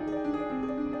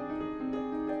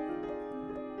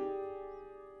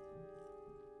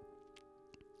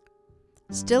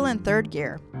 Still in Third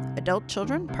Gear. Adult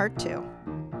Children, Part 2.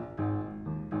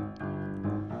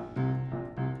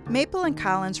 Maple and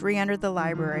Collins re-entered the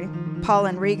library. Paul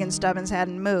and Regan Stubbins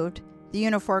hadn't moved. The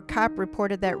uniformed cop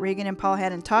reported that Regan and Paul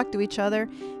hadn't talked to each other,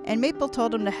 and Maple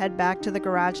told him to head back to the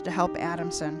garage to help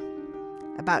Adamson.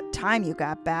 "About time you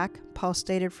got back," Paul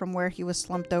stated from where he was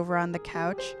slumped over on the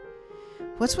couch.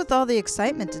 "What's with all the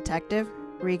excitement, Detective?"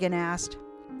 Regan asked.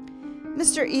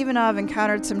 "Mr. Ivanov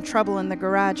encountered some trouble in the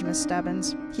garage, Miss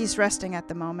Stubbins. He's resting at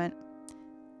the moment."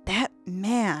 "That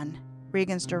man!"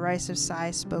 Regan's derisive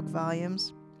sigh spoke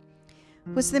volumes.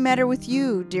 "What's the matter with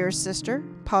you, dear sister?"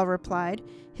 Paul replied,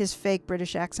 his fake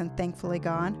British accent thankfully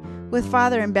gone. "With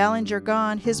father and Ballinger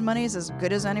gone, his money's as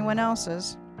good as anyone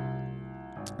else's."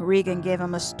 Regan gave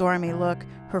him a stormy look,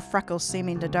 her freckles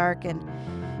seeming to darken.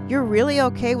 "You're really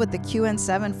okay with the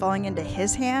QN7 falling into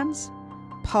his hands?"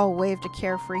 Paul waved a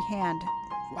carefree hand.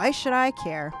 "Why should I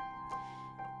care?"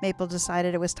 Maple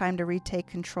decided it was time to retake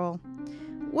control.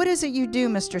 "What is it you do,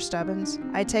 Mr. Stubbins?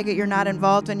 I take it you're not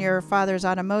involved in your father's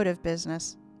automotive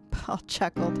business." Paul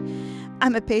chuckled.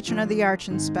 "I'm a patron of the Arch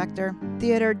Inspector.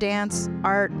 Theater, dance,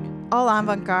 art, all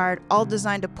avant-garde, all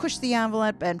designed to push the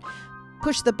envelope and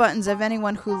push the buttons of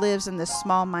anyone who lives in this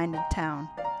small-minded town.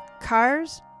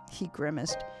 Cars?" He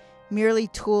grimaced. "Merely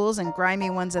tools, and grimy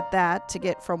ones at that, to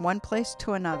get from one place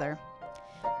to another."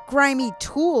 "Grimy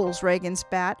tools," Regan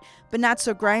spat, "but not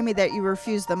so grimy that you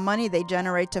refuse the money they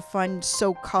generate to fund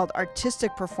so-called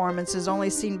artistic performances only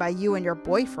seen by you and your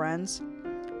boyfriends."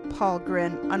 Paul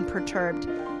grinned, unperturbed.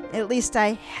 "At least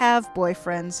I have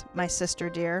boyfriends, my sister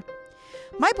dear."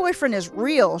 "My boyfriend is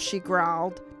real," she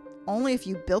growled. "Only if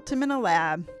you built him in a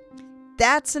lab."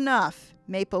 "That's enough."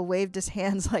 Maple waved his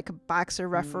hands like a boxer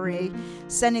referee,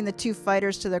 sending the two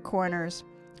fighters to their corners.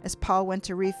 As Paul went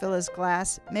to refill his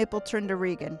glass, Maple turned to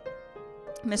Regan.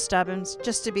 "Miss Stubbins,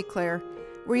 just to be clear,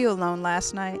 were you alone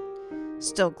last night?"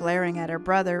 Still glaring at her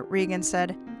brother, Regan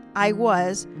said, "I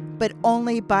was, but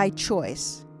only by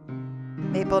choice."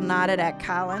 Maple nodded at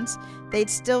Collins. They'd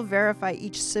still verify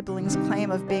each sibling's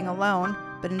claim of being alone,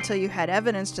 but until you had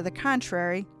evidence to the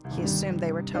contrary, he assumed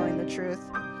they were telling the truth.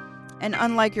 And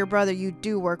unlike your brother, you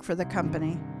do work for the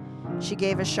company. She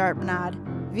gave a sharp nod.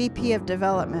 VP of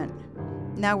Development.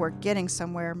 Now we're getting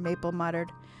somewhere, Maple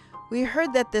muttered. We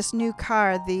heard that this new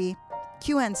car, the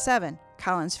QN7,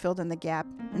 Collins filled in the gap,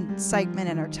 excitement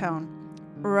in her tone.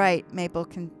 Right, Maple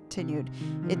continued.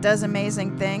 It does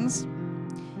amazing things.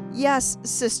 Yes,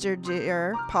 sister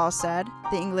dear, Paul said,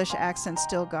 the English accent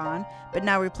still gone, but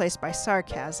now replaced by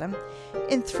sarcasm.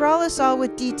 Enthrall us all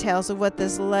with details of what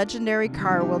this legendary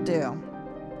car will do.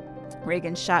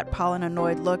 Reagan shot Paul an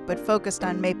annoyed look, but focused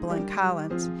on Maple and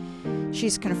Collins. She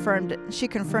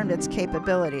confirmed its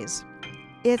capabilities.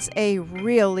 It's a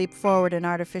real leap forward in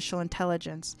artificial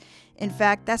intelligence. In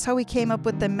fact, that's how we came up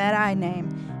with the Meta-AI name.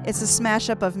 It's a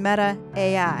smash-up of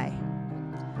Meta-AI.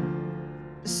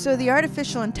 So the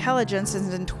artificial intelligence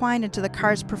is entwined into the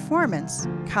car's performance?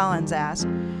 Collins asked,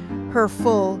 her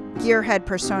full gearhead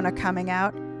persona coming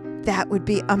out. That would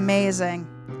be amazing.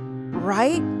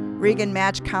 Right? Regan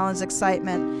matched Collins'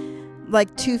 excitement,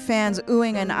 like two fans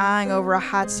oohing and aahing over a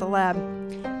hot celeb.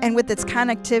 And with its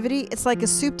connectivity, it's like a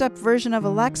souped-up version of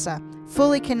Alexa,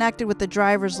 fully connected with the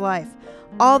driver's life.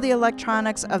 All the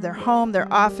electronics of their home,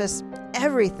 their office,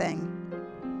 everything.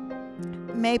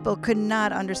 Maple could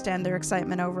not understand their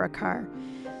excitement over a car.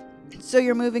 So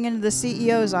you're moving into the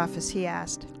CEO's office, he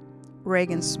asked.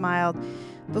 Reagan smiled.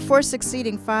 Before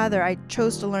succeeding Father, I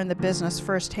chose to learn the business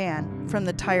firsthand, from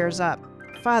the tires up.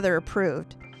 Father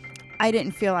approved. I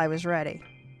didn't feel I was ready.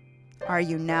 Are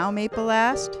you now? Maple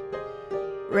asked.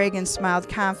 Reagan smiled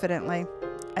confidently.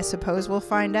 I suppose we'll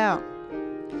find out.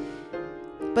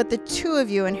 But the two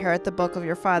of you inherit the bulk of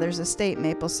your father's estate,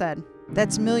 Maple said.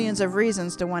 That's millions of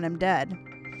reasons to want him dead.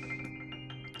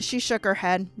 She shook her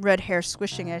head, red hair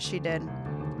swishing as she did.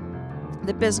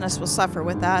 The business will suffer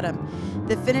without him.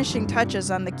 The finishing touches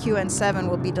on the QN7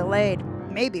 will be delayed,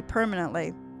 maybe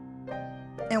permanently.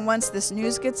 And once this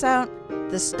news gets out,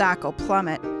 the stock will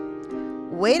plummet.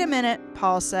 Wait a minute,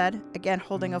 Paul said, again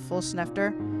holding a full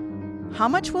snifter. How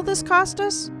much will this cost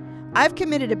us? I've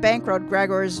committed to bankroll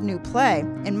Gregor's new play,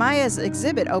 and Maya's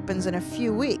exhibit opens in a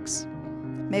few weeks.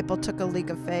 Maple took a leap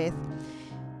of faith.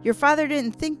 Your father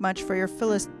didn't think much for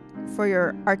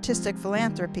your artistic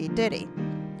philanthropy, did he?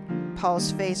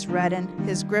 Paul's face reddened,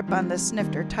 his grip on the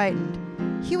snifter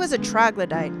tightened. He was a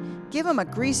troglodyte. Give him a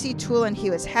greasy tool and he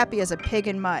was happy as a pig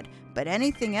in mud. But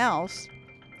anything else?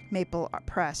 Maple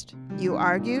pressed. You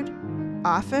argued?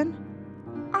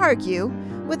 Often? Argue?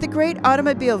 With the great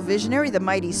automobile visionary, the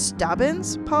mighty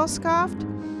Stubbins? Paul scoffed.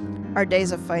 Our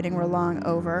days of fighting were long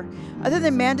over. Other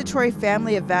than mandatory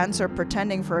family events or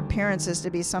pretending for appearances to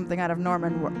be something out of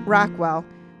Norman Rockwell,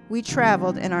 we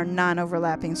traveled in our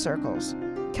non-overlapping circles,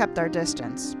 kept our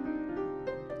distance.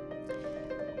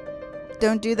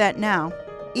 Don't do that now,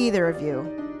 either of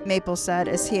you, Maple said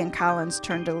as he and Collins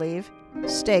turned to leave.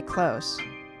 Stay close.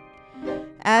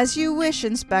 As you wish,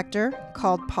 Inspector,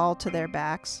 called Paul to their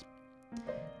backs.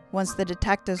 Once the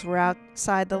detectives were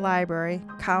outside the library,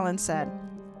 Collins said,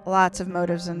 lots of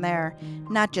motives in there.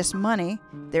 Not just money.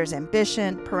 There's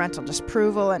ambition, parental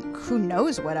disapproval, and who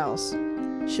knows what else.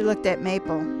 She looked at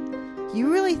Maple.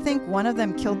 You really think one of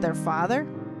them killed their father?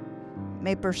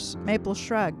 Maple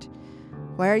shrugged.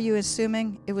 Why are you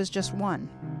assuming it was just one?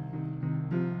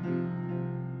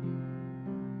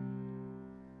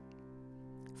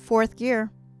 Fourth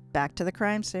gear, back to the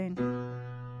crime scene.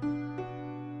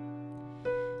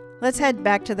 Let's head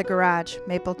back to the garage,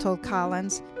 Maple told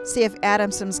Collins. See if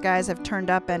Adamson's guys have turned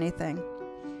up anything.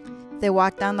 They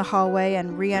walked down the hallway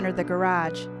and re-entered the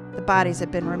garage. The bodies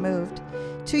had been removed.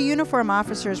 Two uniformed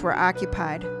officers were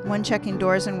occupied, one checking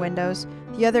doors and windows,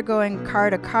 the other going car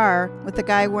to car with the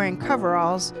guy wearing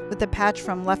coveralls with the patch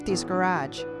from Lefty's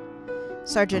garage.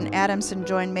 Sergeant Adamson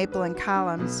joined Maple and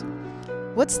Collins.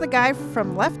 What's the guy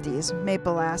from Lefty's?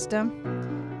 Maple asked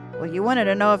him. Well, you wanted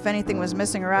to know if anything was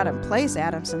missing or out of place,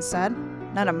 Adamson said.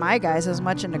 None of my guys is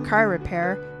much into car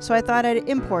repair, so I thought I'd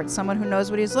import someone who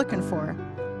knows what he's looking for.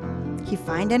 He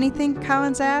find anything?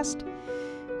 Collins asked.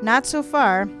 Not so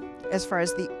far. As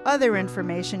the other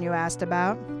information you asked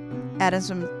about.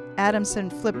 Adamson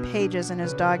flipped pages in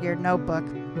his dog-eared notebook.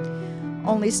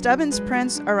 Only Stubbins'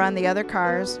 prints are on the other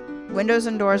cars. Windows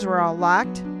and doors were all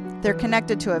locked. They're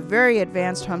connected to a very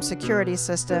advanced home security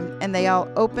system, and they all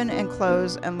open and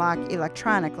close and lock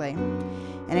electronically.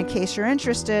 And in case you're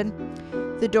interested,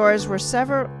 the doors were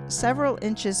several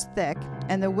inches thick,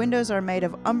 and the windows are made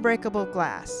of unbreakable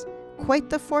glass. Quite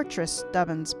the fortress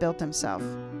Stubbins built himself.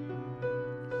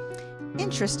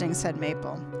 Interesting, said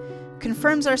Maple.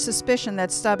 Confirms our suspicion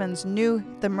that Stubbins knew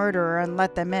the murderer and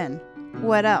let them in.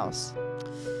 What else?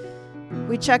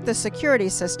 We checked the security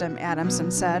system,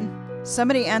 Adamson said.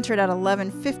 Somebody entered at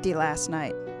 11:50 last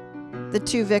night. The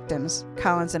 2 victims,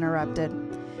 Collins interrupted.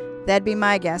 That'd be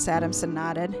my guess, Adamson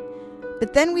nodded.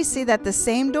 But then we see that the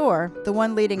same door, the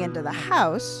one leading into the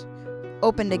house,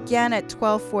 opened again at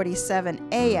 12:47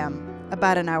 a.m.,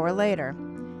 about an hour later.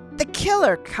 The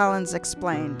killer, Collins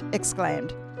exclaimed.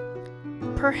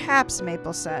 Perhaps,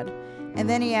 Maple said, and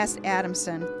then he asked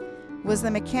Adamson, was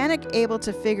the mechanic able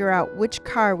to figure out which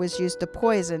car was used to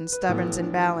poison Stubbins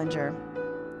and Ballinger?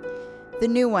 The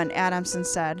new one, Adamson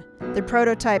said, the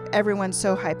prototype everyone's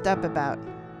so hyped up about.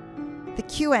 The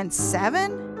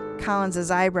QN7? Collins'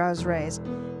 eyebrows raised.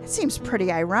 It seems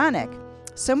pretty ironic.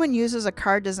 Someone uses a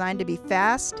car designed to be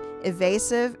fast,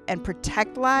 evasive, and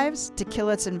protect lives to kill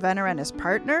its inventor and his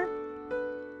partner?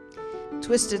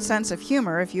 Twisted sense of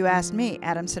humor, if you ask me,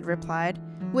 Adamson replied.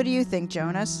 What do you think,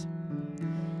 Jonas?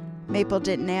 Maple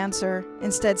didn't answer,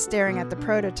 instead staring at the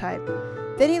prototype.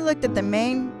 Then he looked at the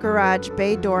main garage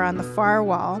bay door on the far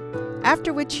wall,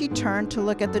 after which he turned to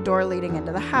look at the door leading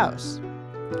into the house.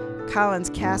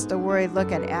 Collins cast a worried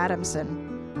look at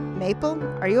Adamson. Maple,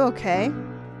 are you okay?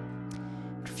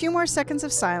 After a few more seconds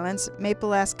of silence,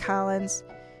 Maple asked Collins,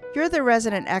 you're the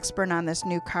resident expert on this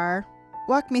new car.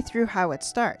 Walk me through how it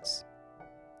starts.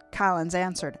 Collins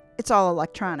answered, it's all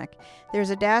electronic. There's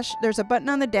a button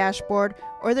on the dashboard,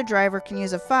 or the driver can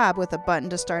use a fob with a button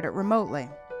to start it remotely.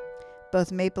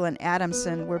 Both Maple and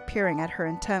Adamson were peering at her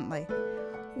intently.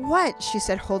 What? She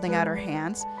said, holding out her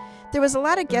hands. There was a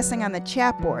lot of guessing on the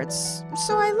chat boards,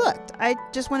 so I looked. I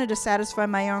just wanted to satisfy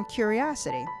my own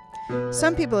curiosity.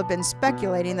 Some people have been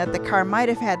speculating that the car might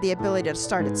have had the ability to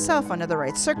start itself under the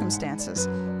right circumstances.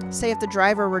 Say if the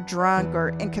driver were drunk or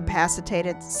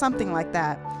incapacitated, something like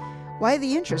that. Why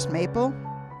the interest, Maple?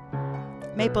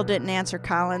 Maple didn't answer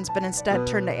Collins, but instead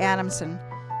turned to Adamson.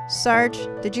 Sarge,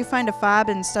 did you find a fob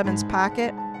in Stubbins'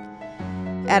 pocket?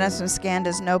 Adamson scanned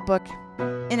his notebook.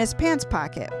 In his pants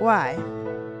pocket. Why?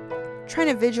 Trying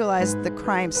to visualize the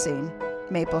crime scene,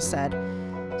 Maple said.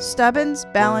 Stubbins,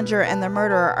 Ballinger, and the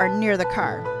murderer are near the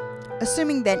car.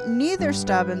 Assuming that neither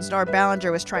Stubbins nor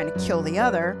Ballinger was trying to kill the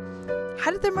other, how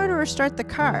did the murderer start the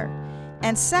car?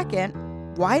 And second,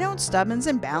 why don't Stubbins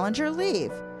and Ballinger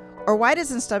leave? Or why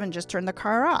doesn't Stubbins just turn the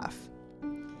car off?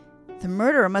 The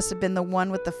murderer must have been the one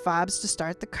with the fobs to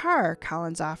start the car,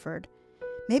 Collins offered.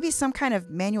 Maybe some kind of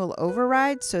manual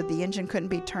override so the engine couldn't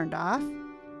be turned off?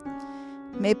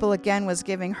 Maple again was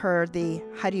giving her the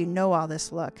how do you know all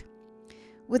this look.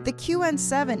 With the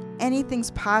QN7,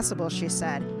 anything's possible, she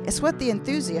said. It's what the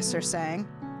enthusiasts are saying.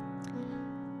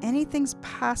 Anything's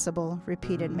possible,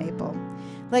 repeated Maple.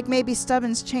 Like maybe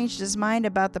Stubbins changed his mind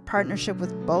about the partnership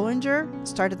with Bollinger,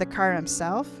 started the car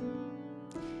himself?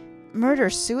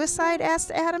 Murder-suicide?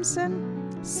 Asked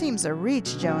Adamson. Seems a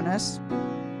reach, Jonas.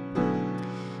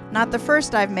 Not the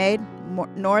first I've made,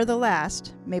 nor the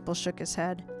last, Maple shook his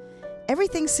head.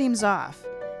 Everything seems off.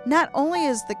 Not only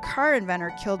is the car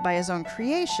inventor killed by his own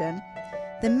creation,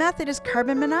 the method is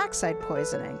carbon monoxide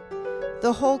poisoning.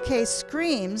 The whole case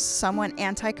screams someone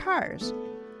anti-cars,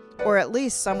 or at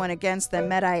least someone against the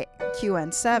Medi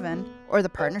QN7 or the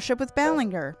partnership with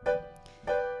Ballinger.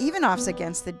 Evanoff's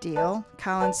against the deal,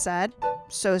 Collins said.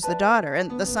 So's the daughter,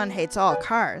 and the son hates all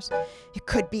cars. It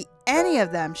could be any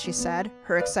of them, she said,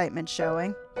 her excitement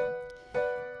showing.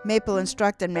 Maple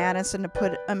instructed Madison to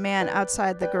put a man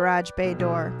outside the garage bay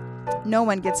door. No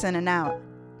one gets in and out.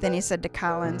 Then he said to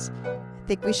Collins, I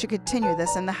think we should continue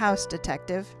this in the house,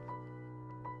 Detective.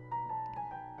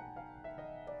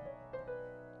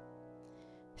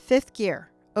 Fifth gear,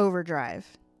 overdrive,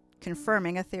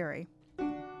 confirming a theory.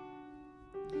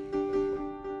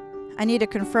 I need to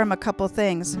confirm a couple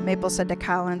things, Maple said to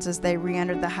Collins as they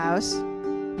re-entered the house.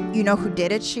 You know who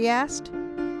did it, she asked.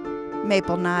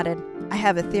 Maple nodded. I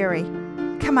have a theory.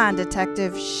 Come on,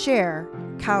 Detective, share.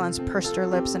 Collins pursed her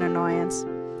lips in annoyance.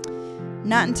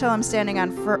 Not until I'm standing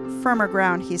on firmer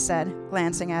ground, he said,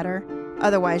 glancing at her.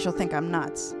 Otherwise, you'll think I'm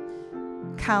nuts.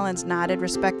 Collins nodded,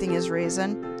 respecting his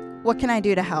reason. What can I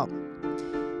do to help?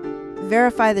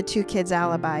 Verify the 2 kids'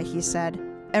 alibi, he said,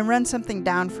 and run something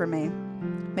down for me.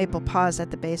 Maple paused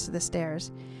at the base of the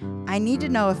stairs. I need to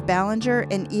know if Ballinger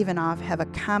and Ivanoff have a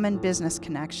common business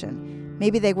connection.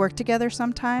 Maybe they work together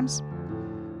sometimes?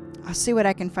 I'll see what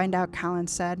I can find out,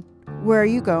 Collins said. Where are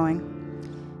you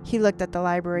going? He looked at the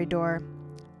library door.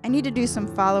 I need to do some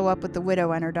follow-up with the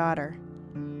widow and her daughter.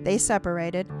 They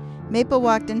separated. Maple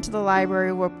walked into the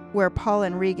library where Paul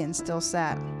and Regan still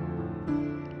sat.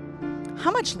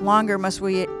 How much longer must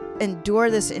we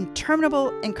endure this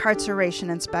interminable incarceration,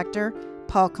 Inspector?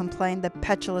 Paul complained, the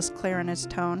petulance clear in his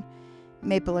tone.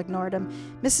 Maple ignored him.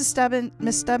 Miss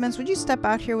Stubbins, would you step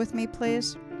out here with me,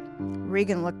 please?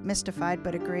 Regan looked mystified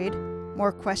but agreed.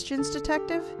 More questions,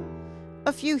 Detective?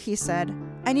 A few, he said.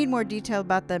 I need more detail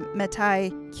about the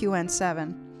Metai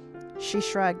QN7. She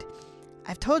shrugged.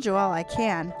 I've told you all I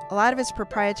can. A lot of it's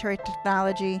proprietary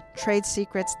technology, trade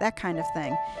secrets, that kind of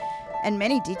thing. And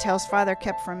many details Father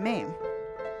kept from me.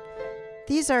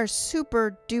 These are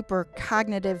super-duper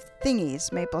cognitive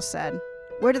thingies, Maple said.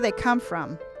 Where do they come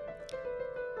from?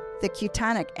 The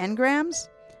Cutonic engrams?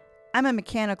 I'm a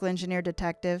mechanical engineer,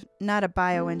 Detective, not a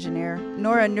bioengineer,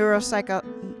 nor a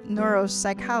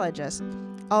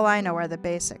neuropsychologist. All I know are the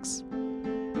basics.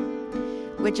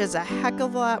 Which is a heck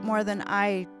of a lot more than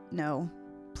I know.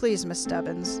 Please, Miss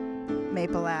Stubbins,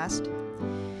 Maple asked.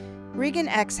 Regan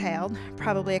exhaled,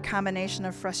 probably a combination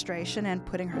of frustration and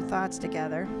putting her thoughts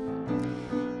together.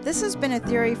 This has been a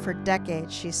theory for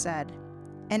decades, she said.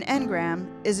 An engram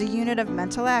is a unit of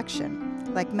mental action,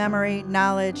 like memory,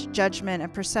 knowledge, judgment,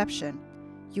 and perception.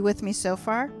 You with me so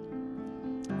far?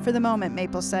 For the moment,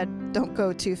 Maple said, don't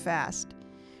go too fast.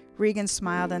 Regan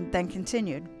smiled and then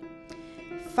continued.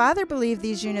 Father believed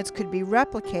these units could be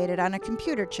replicated on a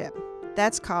computer chip.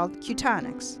 That's called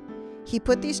Cutonics. He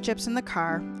put these chips in the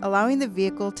car, allowing the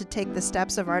vehicle to take the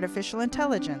steps of artificial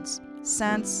intelligence,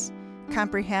 sense,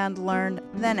 comprehend, learn,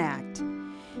 then act.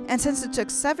 And since it took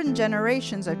 7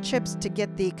 generations of chips to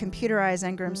get the computerized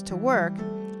engrams to work,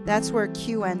 that's where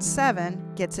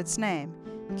QN7 gets its name,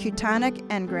 Cutonic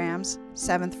Engrams,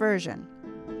 7th version.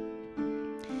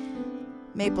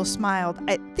 Maple smiled.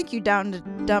 I think you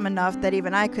sounded dumb enough that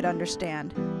even I could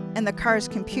understand. And the car's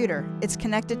computer, it's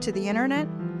connected to the internet?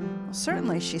 Well,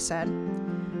 certainly, she said.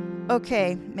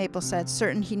 Okay, Maple said,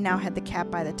 certain he now had the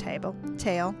cat by the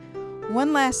tail.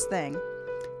 One last thing.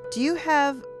 Do you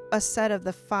have a set of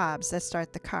the fobs that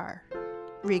start the car?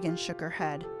 Regan shook her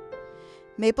head.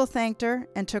 Maple thanked her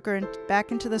and took her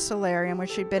back into the solarium where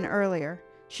she'd been earlier.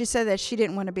 She said that she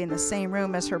didn't want to be in the same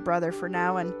room as her brother for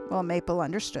now, and, well, Maple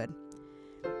understood.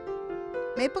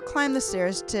 Maple climbed the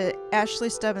stairs to Ashley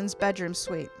Stubbins' bedroom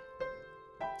suite.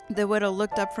 The widow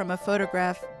looked up from a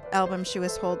photograph album she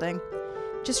was holding.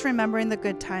 Just remembering the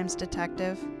good times,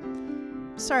 Detective.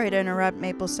 Sorry to interrupt,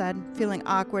 Maple said, feeling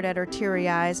awkward at her teary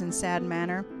eyes and sad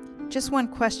manner. Just one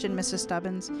question, Mrs.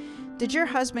 Stubbins. Did your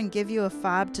husband give you a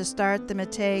fob to start the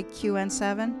Metai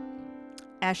QN7?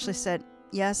 Ashley said,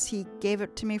 yes, he gave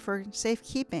it to me for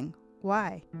safekeeping.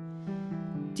 Why?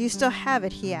 Do you still have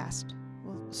it? He asked.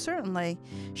 Certainly.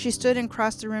 She stood and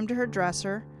crossed the room to her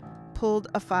dresser, pulled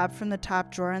a fob from the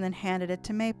top drawer, and then handed it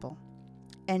to Maple.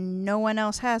 And no one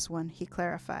else has one, he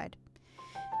clarified.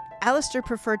 Alistair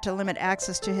preferred to limit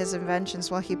access to his inventions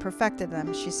while he perfected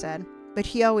them, she said, but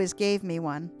he always gave me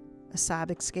one. A sob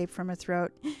escaped from her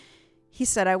throat. He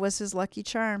said I was his lucky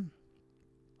charm.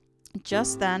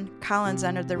 Just then, Collins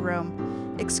entered the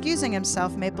room. Excusing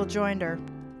himself, Maple joined her.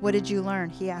 What did you learn?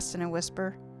 He asked in a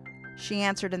whisper. She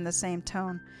answered in the same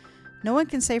tone. No one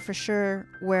can say for sure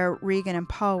where Regan and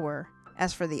Paul were.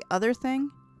 As for the other thing,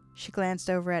 she glanced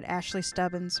over at Ashley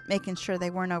Stubbins, making sure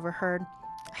they weren't overheard.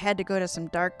 I had to go to some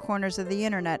dark corners of the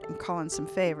internet and call in some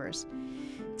favors.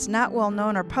 It's not well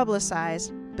known or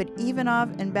publicized, but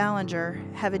Ivanov and Ballinger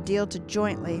have a deal to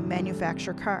jointly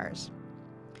manufacture cars,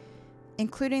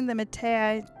 including the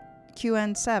Metai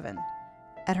QN7.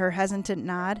 At her hesitant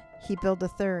nod, he billed a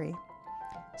theory.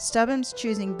 Stubbins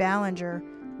choosing Ballinger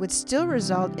would still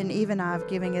result in Ivanov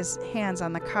giving his hands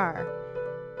on the car.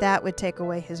 That would take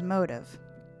away his motive.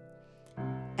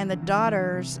 And the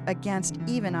daughters against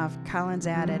Ivanov, Collins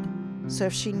added. So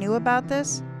if she knew about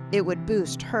this, it would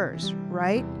boost hers,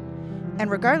 right? And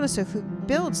regardless of who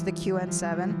builds the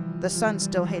QN7, the son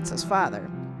still hates his father.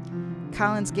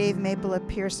 Collins gave Maple a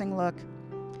piercing look.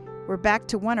 We're back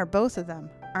to one or both of them,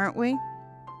 aren't we?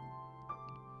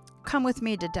 Come with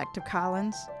me, Detective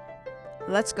Collins.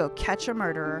 Let's go catch a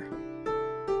murderer.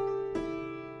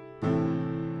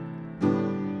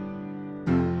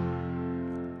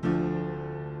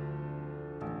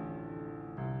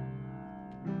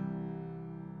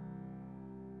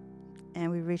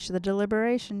 And we reached the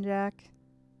deliberation, Jack.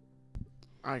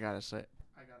 I gotta say, is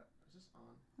this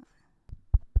on?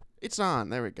 It's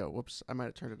on. There we go. Whoops, I might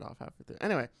have turned it off halfway through.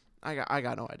 Anyway, I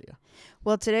got no idea.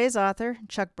 Well, today's author,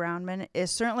 Chuck Brownman,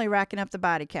 is certainly racking up the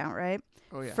body count, right?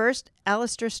 Oh yeah. First,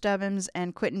 Alistair Stubbins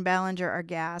and Quentin Ballinger are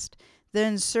gassed.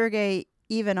 Then Sergei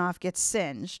Ivanov gets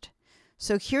singed.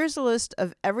 So here's a list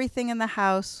of everything in the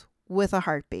house with a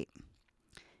heartbeat.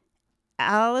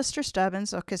 Alistair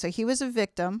Stubbins, okay, so he was a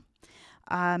victim,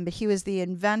 but he was the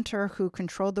inventor who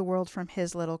controlled the world from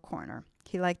his little corner.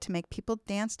 He liked to make people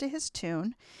dance to his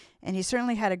tune, and he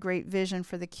certainly had a great vision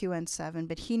for the QN7,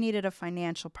 but he needed a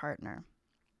financial partner.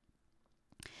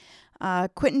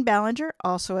 Quentin Ballinger,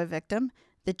 also a victim,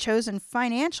 the chosen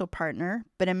financial partner,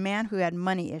 but a man who had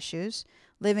money issues.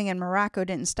 Living in Morocco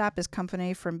didn't stop his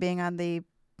company from being on the,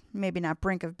 maybe not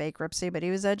brink of bankruptcy, but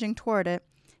he was edging toward it,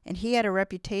 and he had a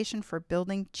reputation for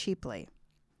building cheaply.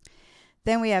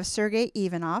 Then we have Sergei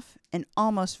Ivanov, an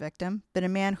almost victim, but a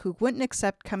man who wouldn't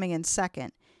accept coming in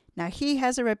second. Now he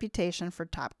has a reputation for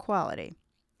top quality.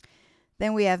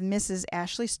 Then we have Mrs.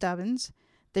 Ashley Stubbins,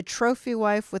 the trophy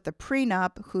wife with the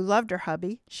prenup who loved her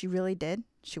hubby. She really did.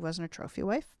 She wasn't a trophy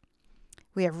wife.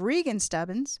 We have Regan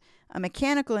Stubbins, a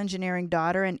mechanical engineering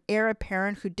daughter and heir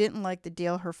apparent who didn't like the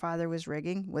deal her father was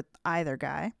rigging with either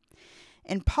guy.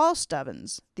 And Paul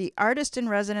Stubbins, the artist in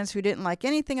residence who didn't like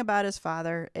anything about his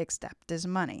father except his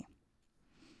money.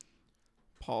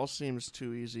 Paul seems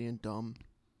too easy and dumb.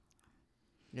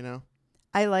 You know?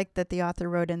 I like that the author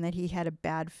wrote in that he had a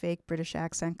bad fake British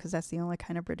accent because that's the only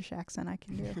kind of British accent I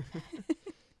can do.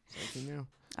 Something new.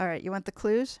 All right, you want the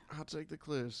clues? I'll take the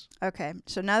clues. Okay,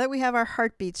 so now that we have our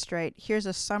heartbeat straight, here's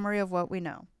a summary of what we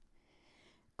know.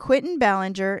 Quentin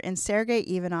Ballinger and Sergei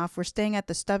Ivanov were staying at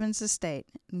the Stubbins estate.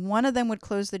 One of them would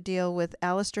close the deal with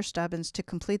Alistair Stubbins to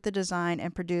complete the design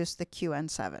and produce the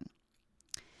QN7.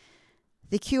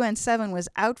 The QN7 was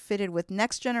outfitted with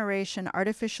next-generation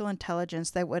artificial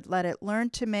intelligence that would let it learn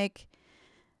to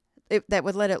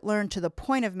the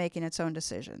point of making its own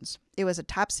decisions. It was a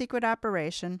top-secret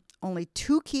operation. Only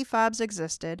 2 key fobs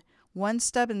existed. One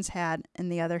Stubbins had,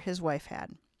 and the other his wife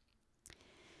had.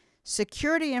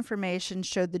 Security information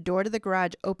showed the door to the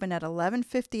garage open at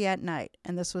 11:50 at night,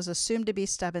 and this was assumed to be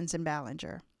Stubbins and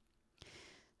Ballinger.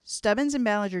 Stubbins and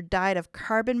Ballinger died of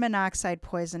carbon monoxide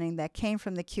poisoning that came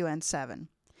from the QN7.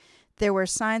 There were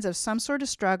signs of some sort of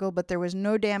struggle, but there was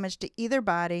no damage to either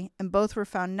body, and both were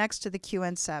found next to the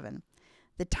QN7.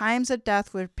 The times of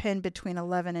death were pinned between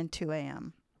 11 and 2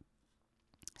 a.m.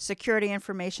 Security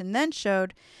information then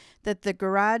showed that the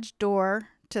garage door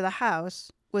to the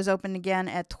house was opened again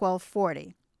at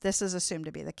 12:40. This is assumed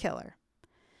to be the killer.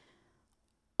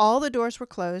 All the doors were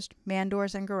closed, man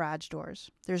doors and garage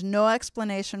doors. There's no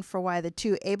explanation for why the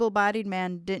 2 able-bodied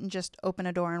men didn't just open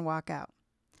a door and walk out.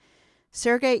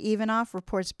 Sergei Ivanov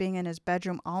reports being in his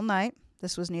bedroom all night.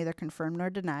 This was neither confirmed nor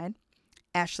denied.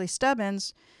 Ashley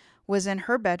Stubbins was in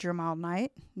her bedroom all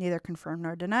night, neither confirmed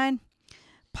nor denied.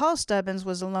 Paul Stubbins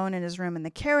was alone in his room in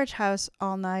the carriage house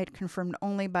all night, confirmed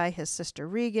only by his sister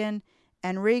Regan,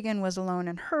 and Regan was alone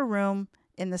in her room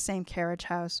in the same carriage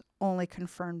house, only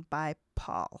confirmed by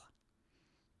Paul.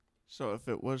 So if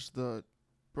it was the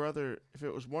brother, if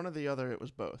it was one or the other, it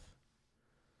was both.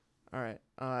 All right.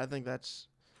 I think that's,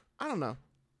 I don't know.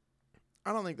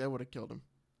 I don't think they would have killed him.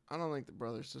 I don't think the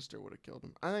brother's sister would have killed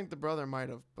him. I think the brother might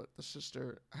have, but the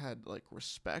sister had, like,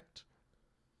 respect.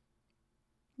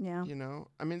 Yeah. You know?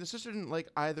 I mean, the sister didn't like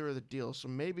either of the deals, so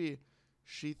maybe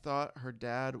she thought her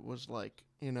dad was, like,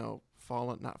 you know,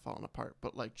 not falling apart,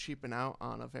 but, like, cheaping out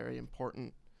on a very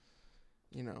important,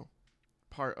 you know,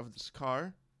 part of this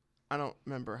car. I don't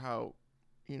remember how,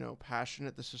 you know,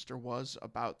 passionate the sister was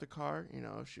about the car. You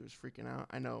know, if she was freaking out.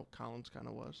 I know Collins kind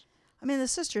of was. I mean, the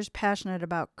sister's passionate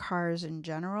about cars in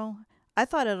general. I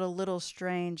thought it a little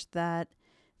strange that,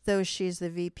 though she's the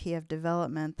VP of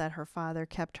development, that her father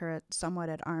kept her somewhat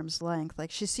at arm's length.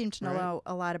 Like, she seemed to know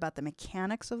a lot about the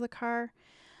mechanics of the car.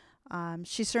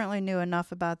 She certainly knew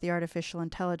enough about the artificial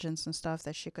intelligence and stuff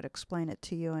that she could explain it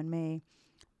to you and me.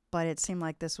 But it seemed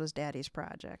like this was Daddy's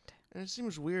project. And it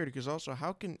seems weird because also,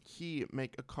 how can he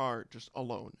make a car just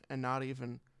alone and not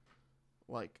even,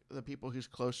 like, the people he's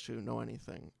close to know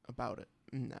anything about it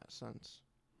in that sense?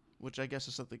 Which I guess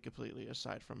is something completely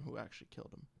aside from who actually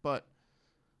killed him. But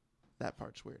that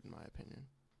part's weird in my opinion.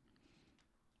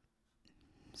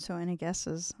 So any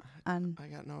guesses on I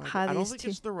got no idea. how I don't these think two...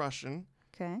 it's the Russian.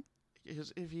 Okay.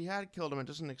 Because if he had killed him, it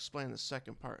doesn't explain the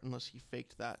second part unless he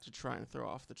faked that to try and throw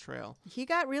off the trail. He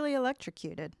got really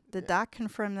electrocuted. The doc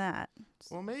confirmed that.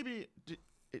 Well, maybe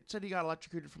it said he got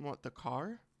electrocuted from what, the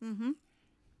car? Mm-hmm.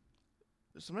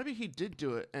 So maybe he did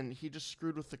do it and he just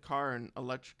screwed with the car and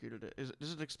electrocuted it.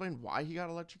 Does it explain why he got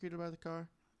electrocuted by the car?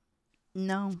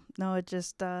 No, it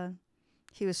just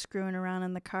he was screwing around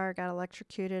in the car, got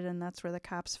electrocuted, and that's where the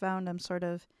cops found him, sort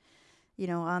of, you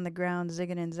know, on the ground,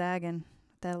 zigging and zagging.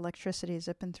 That electricity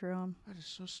zipping through him. That is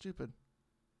so stupid.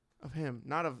 Of him.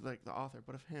 Not of, like, the author,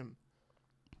 but of him.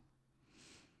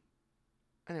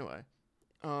 Anyway.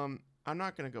 I'm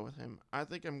not going to go with him. I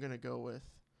think I'm going to go with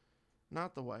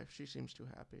Not the wife. She seems too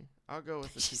happy. I'll go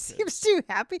with the She 2 kids. seems too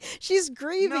happy. She's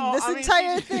grieving No, this I mean,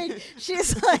 entire she- thing.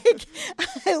 She's like,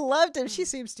 I loved him. She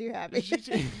seems too happy.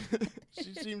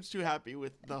 She seems too happy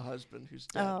with the husband who's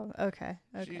dead. Oh, okay.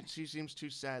 Okay. She seems too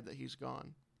sad that he's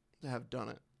gone to have done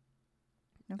it.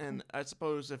 Okay. And I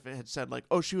suppose if it had said like,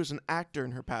 oh, she was an actor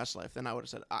in her past life, then I would have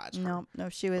said, it's her. No,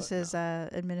 she was But his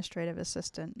administrative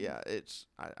assistant. Yeah,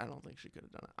 I don't think she could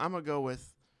have done it. I'm going to go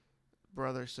with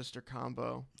brother-sister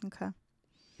combo. Okay.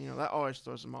 You know, that always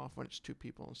throws them off when it's 2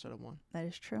 people instead of 1. That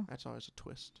is true. That's always a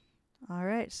twist. All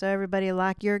right. So everybody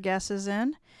lock your guesses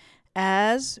in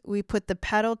as we put the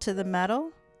pedal to the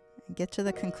metal and get to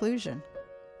the conclusion.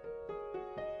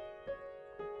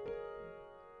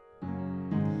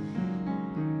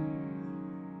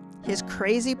 His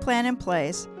crazy plan in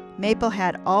place, Maple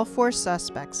had all 4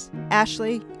 suspects,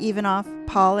 Ashley, Ivanoff,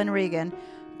 Paul, and Regan,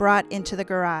 brought into the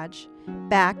garage,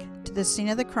 back to the scene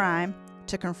of the crime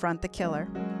to confront the killer.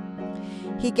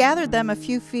 He gathered them a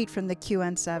few feet from the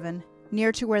QN7,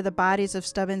 near to where the bodies of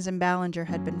Stubbins and Ballinger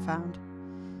had been found.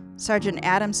 Sergeant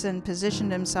Adamson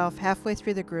positioned himself halfway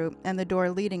through the group and the door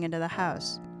leading into the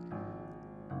house,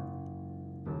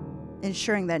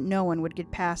 ensuring that no one would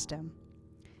get past him.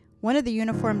 One of the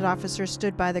uniformed officers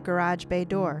stood by the garage bay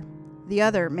door. The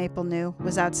other, Maple knew,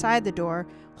 was outside the door,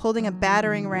 holding a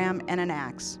battering ram and an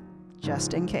axe,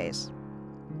 just in case.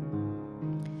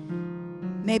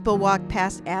 Maple walked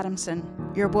past Adamson.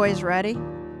 "Your boys ready?"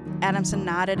 Adamson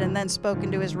nodded and then spoke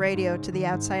into his radio to the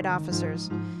outside officers.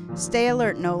 "Stay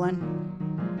alert, Nolan."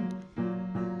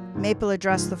 Maple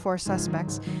addressed the 4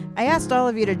 suspects. "I asked all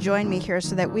of you to join me here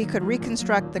so that we could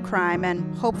reconstruct the crime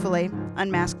and, hopefully,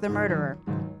 unmask the murderer."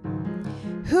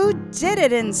 "Who did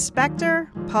it,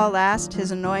 Inspector?" Paul asked,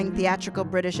 his annoying theatrical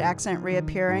British accent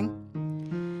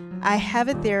reappearing. "I have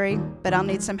a theory, but I'll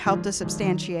need some help to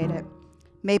substantiate it."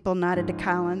 Maple nodded to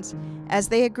Collins. As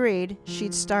they agreed,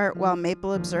 she'd start while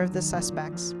Maple observed the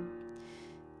suspects.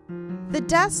 "The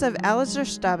deaths of Alistair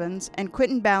Stubbins and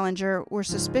Quentin Ballinger were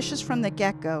suspicious from the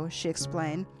get-go," she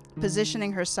explained,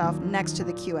 positioning herself next to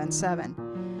the QN7.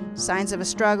 "Signs of a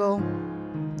struggle.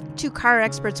 2 car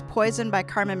experts poisoned by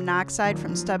carbon monoxide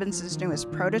from Stubbins'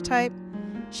 newest prototype."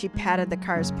 She patted the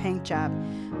car's paint job.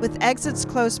 "With exits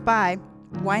close by,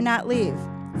 why not leave?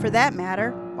 For that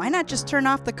matter, why not just turn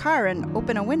off the car and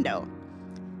open a window?"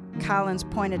 Collins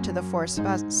pointed to the 4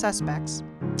 suspects.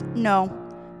 "No,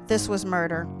 this was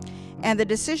murder. And the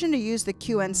decision to use the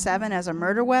QN7 as a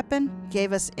murder weapon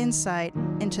gave us insight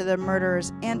into the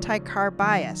murderer's anti-car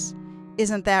bias.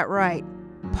 Isn't that right,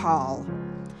 Paul?"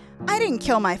 "I didn't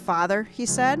kill my father," he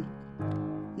said.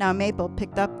 Now Maple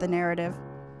picked up the narrative.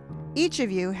 "Each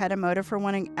of you had a motive for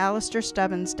wanting Alistair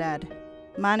Stubbins dead.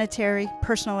 Monetary,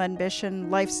 personal ambition,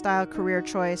 lifestyle, career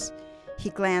choice." He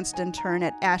glanced in turn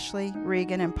at Ashley,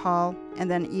 Regan, and Paul, and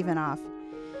then Ivanoff.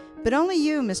 "But only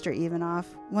you, Mr. Ivanoff,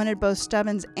 wanted both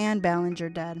Stubbins and Ballinger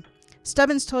dead.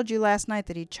 Stubbins told you last night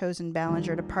that he'd chosen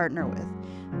Ballinger to partner with,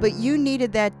 but you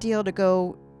needed that deal to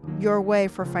go your way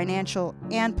for financial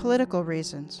and political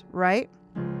reasons, right?"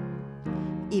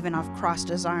 Ivanoff crossed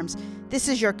his arms. "This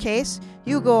is your case?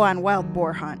 You go on wild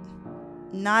boar hunt."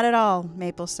 "Not at all,"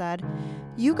 Maple said.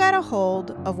 "You got a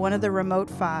hold of one of the remote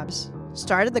fobs,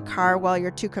 started the car while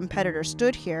your 2 competitors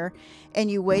stood here, and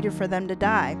you waited for them to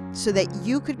die so that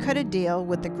you could cut a deal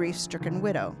with the grief-stricken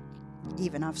widow."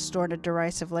 Ivanoff snorted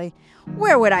derisively.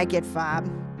 "Where would I get fob?"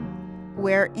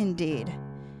 "Where indeed?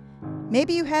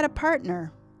 Maybe you had a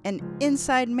partner, an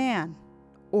inside man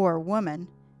or woman."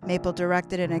 Maple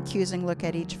directed an accusing look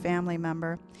at each family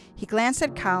member. He glanced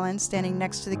at Collins, standing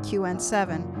next to the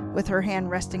QN7, with her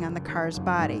hand resting on the car's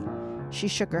body. She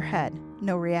shook her head.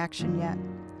 No reaction yet.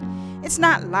 "It's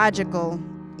not logical,"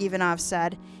 Ivanoff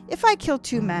said. "If I kill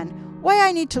 2 men, why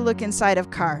I need to look inside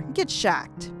of car? Get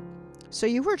shocked." "So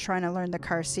you were trying to learn the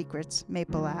car's secrets?"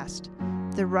 Maple asked.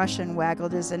 The Russian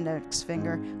waggled his index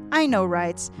finger. "I know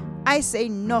rights. I say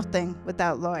nothing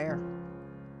without lawyer."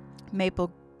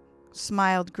 Maple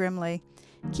smiled grimly.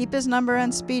 "Keep his number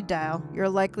on speed dial. You're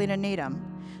likely to need him.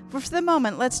 For the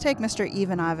moment, let's take Mr.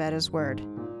 Ivanoff at his word."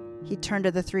 He turned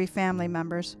to the 3 family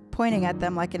members, pointing at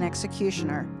them like an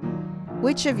executioner.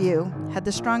 "Which of you had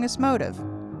the strongest motive?"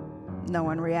 No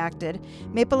one reacted.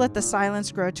 Maple let the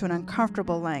silence grow to an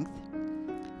uncomfortable length.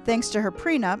 Thanks to her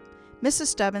prenup, Mrs.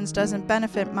 Stubbins doesn't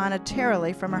benefit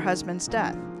monetarily from her husband's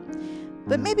death.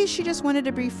 But maybe she just wanted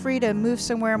to be free to move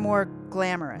somewhere more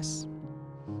glamorous.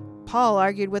 Paul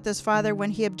argued with his father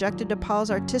when he objected to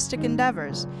Paul's artistic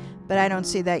endeavors, but I don't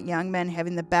see that young man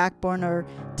having the backbone or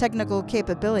technical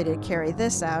capability to carry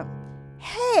this out.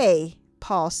 "Hey,"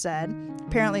 Paul said,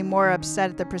 apparently more upset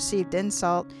at the perceived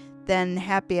insult than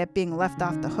happy at being left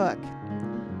off the hook.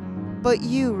 But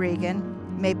you,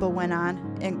 Regan, Maple went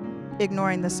on,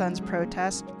 ignoring the son's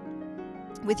protest.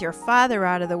 With your father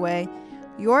out of the way,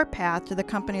 your path to the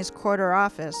company's quarter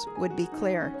office would be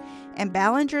clear, and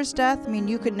Ballinger's death mean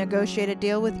you could negotiate a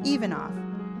deal with Ivanov.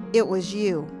 It was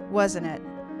you, wasn't it?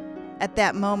 At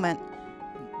that moment,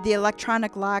 the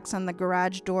electronic locks on the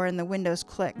garage door and the windows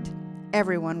clicked.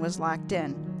 Everyone was locked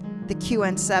in. The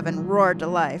QN7 roared to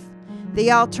life. They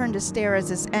all turned to stare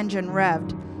as its engine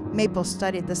revved. Maple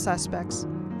studied the suspects,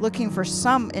 looking for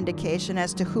some indication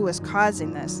as to who was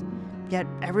causing this, yet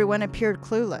everyone appeared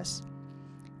clueless.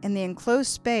 In the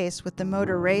enclosed space with the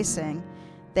motor racing,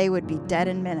 they would be dead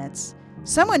in minutes.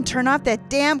 "Someone turn off that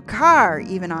damn car!"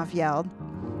 Ivanov yelled.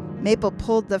 Maple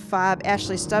pulled the fob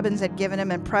Ashley Stubbins had given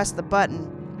him and pressed the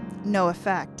button. No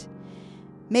effect.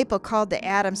 Maple called to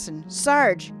Adamson,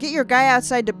 "Sarge, get your guy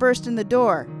outside to burst in the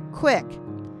door. Quick!"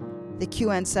 The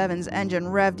QN7's engine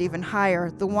revved even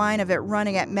higher, the whine of it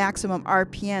running at maximum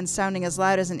RPM sounding as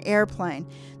loud as an airplane.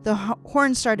 The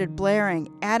horn started blaring,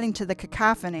 adding to the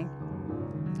cacophony.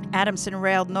 Adamson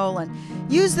railed Nolan,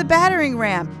 "Use the battering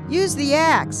ram! Use the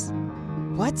axe!"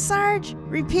 "What, Sarge?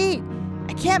 Repeat!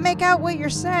 I can't make out what you're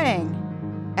saying."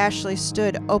 Ashley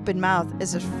stood open-mouthed,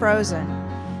 as if frozen.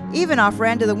 Ivanov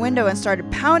ran to the window and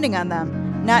started pounding on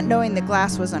them, not knowing the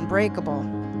glass was unbreakable.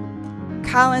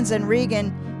 Collins and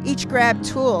Regan each grabbed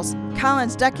tools,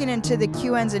 Collins ducking into the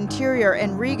QN's interior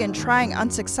and Regan trying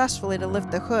unsuccessfully to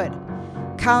lift the hood.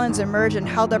 Collins emerged and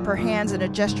held up her hands in a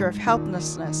gesture of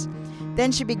helplessness.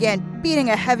 Then she began beating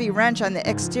a heavy wrench on the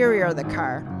exterior of the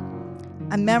car.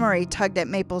 A memory tugged at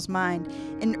Maple's mind.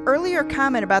 An earlier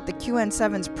comment about the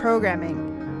QN7's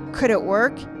programming. Could it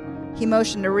work? He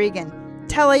motioned to Regan.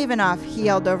 "Tell Ivanov," he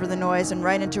yelled over the noise and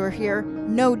right into her ear.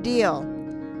 "No deal."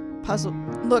 Puzzled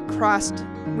look crossed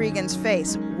Regan's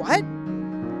face. "What?"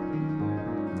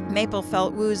 Maple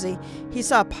felt woozy. He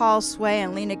saw Paul sway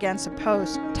and lean against a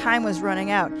post. Time was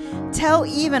running out. "Tell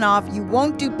Ivanov you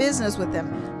won't do business with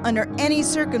him under any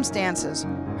circumstances.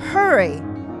 Hurry!"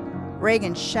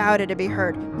 Regan shouted to be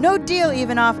heard. "No deal,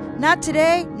 Ivanov. Not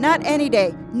today, not any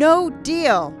day. No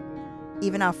deal."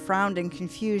 Ivanov frowned in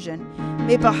confusion.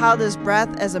 Maple held his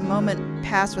breath as a moment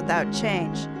passed without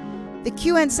change. "The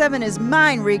QN7 is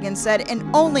mine," Regan said, "and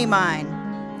only mine."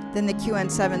 Then the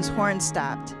QN7's horn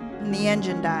stopped, and the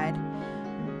engine died.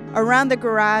 Around the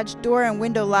garage, door and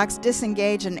window locks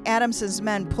disengaged, and Adamson's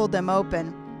men pulled them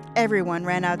open. Everyone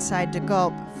ran outside to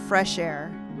gulp fresh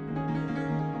air.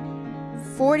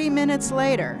 40 minutes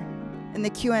later, and the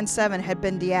QN7 had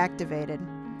been deactivated.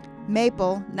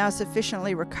 Maple, now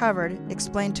sufficiently recovered,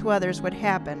 explained to others what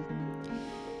happened.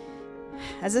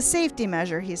 "As a safety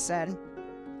measure," he said,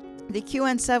 "the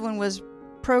QN7 was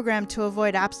programmed to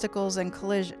avoid obstacles and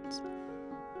collisions.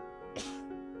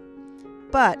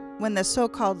 But when the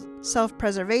so-called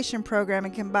self-preservation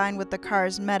programming combined with the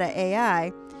car's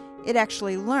meta-AI, it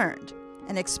actually learned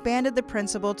and expanded the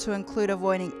principle to include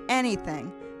avoiding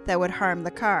anything that would harm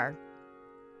the car."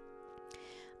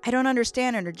 "I don't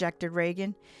understand," interjected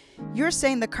Regan. "You're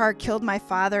saying the car killed my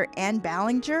father and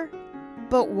Ballinger?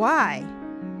 But why?"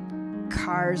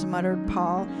 "Cars," muttered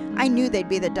Paul. "I knew they'd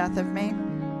be the death of me."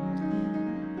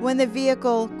 When the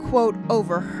vehicle, quote,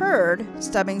 overheard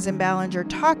Stubbins and Ballinger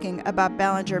talking about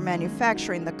Ballinger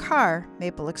manufacturing the car,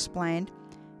 Maple explained,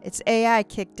 its AI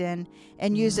kicked in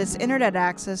and used its internet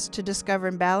access to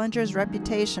discover Ballinger's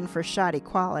reputation for shoddy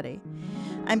quality.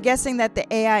 I'm guessing that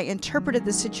the AI interpreted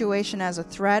the situation as a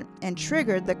threat and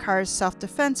triggered the car's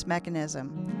self-defense mechanism,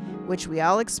 which we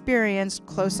all experienced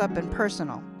close up and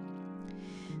personal.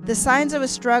 The signs of a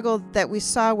struggle that we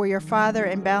saw were your father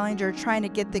and Ballinger trying to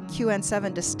get the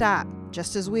QN7 to stop,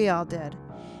 just as we all did.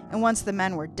 And once the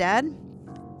men were dead,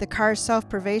 the car's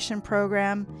self-preservation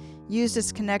program used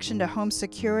its connection to home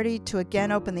security to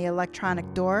again open the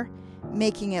electronic door,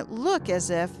 making it look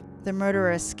as if the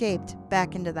murderer escaped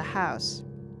back into the house.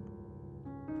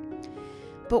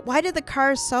 "But why did the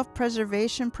car's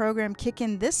self-preservation program kick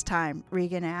in this time?"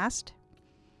 Regan asked.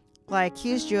 "Well, I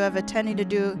accused you of attempting to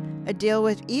do a deal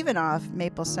with Ivanov,"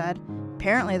 Maple said.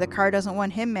 "Apparently the car doesn't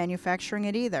want him manufacturing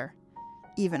it either."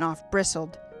 Ivanov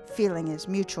bristled. Feeling is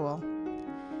mutual.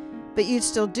 "But you'd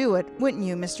still do it, wouldn't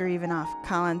you, Mr. Ivanov?"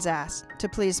 Collins asked. "To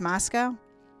please Moscow?"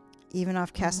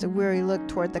 Ivanov cast a weary look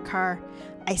toward the car.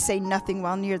 "I say nothing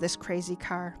while near this crazy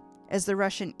car." As the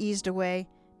Russian eased away,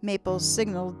 Maple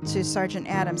signaled to Sergeant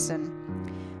Adamson.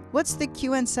 "What's the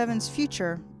QN7's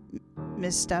future,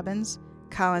 Miss Stubbins?"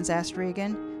 Collins asked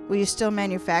Regan. "Will you still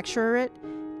manufacture it?"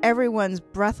 Everyone's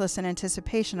breathless in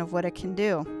anticipation of what it can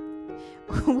do.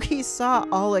 "We saw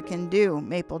all it can do,"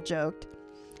 Maple joked.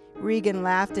 Regan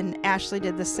laughed, and Ashley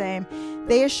did the same.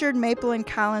 They assured Maple and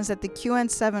Collins that the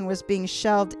QN7 was being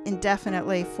shelved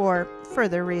indefinitely for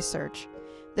further research.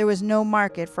 There was no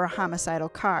market for a homicidal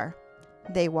car.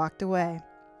 They walked away.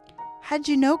 "How'd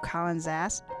you know?" Collins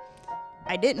asked.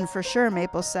 "I didn't for sure,"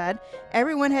 Maple said.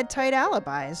 "Everyone had tight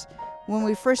alibis. When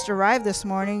we first arrived this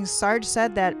morning, Sarge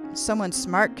said that someone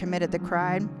smart committed the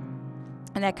crime,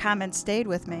 and that comment stayed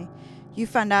with me. You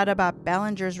found out about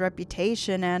Ballinger's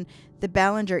reputation and the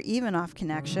Ballinger-Ivanoff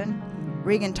connection.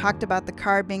 Regan talked about the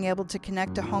car being able to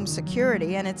connect to home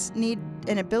security and its need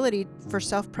and ability for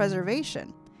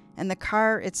self-preservation. And the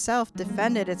car itself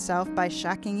defended itself by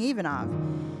shocking Ivanov.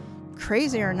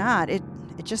 Crazy or not, it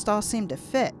just all seemed to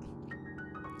fit."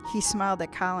 He smiled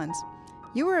at Collins.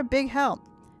 "You were a big help.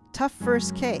 Tough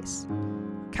first case."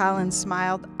 Collins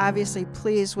smiled, obviously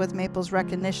pleased with Maple's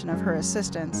recognition of her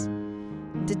assistance.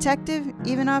 "Detective,"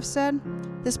 Ivanov said,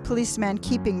 "this policeman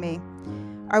keeping me.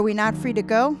 Are we not free to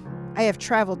go? I have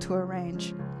travel to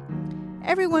arrange."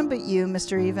 "Everyone but you,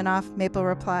 Mr. Ivanov," Maple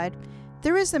replied.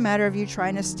 "There is the matter of you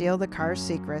trying to steal the car's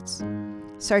secrets."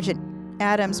 Sergeant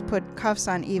Adams put cuffs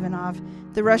on Ivanov.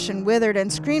 The Russian withered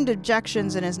and screamed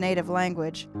objections in his native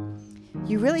language.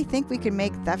 "You really think we could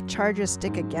make theft charges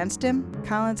stick against him?"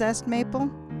 Collins asked Maple.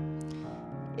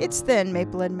 "It's thin,"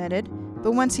 Maple admitted,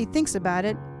 "but once he thinks about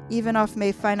it, Ivanov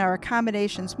may find our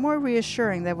accommodations more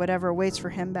reassuring than whatever waits for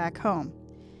him back home."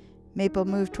 Maple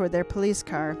moved toward their police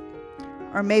car.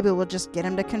 "Or maybe we'll just get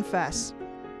him to confess."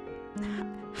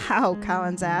 "How?"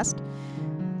 Collins asked.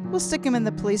 "We'll stick him in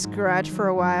the police garage for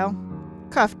a while,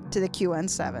 cuffed to the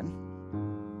QN7.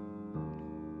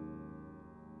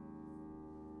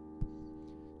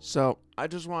 So, I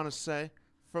just want to say,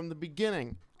 from the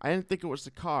beginning, I didn't think it was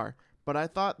the car, but I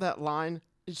thought that line,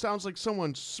 "It sounds like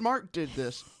someone smart did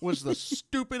this," was the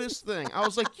stupidest thing. I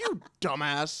was like, "You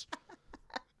dumbass."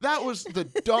 That was the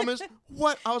dumbest.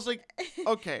 What? I was like,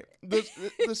 okay,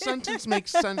 the sentence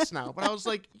makes sense now, but I was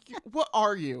like, what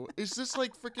are you? Is this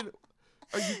like freaking...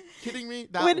 Are you kidding me?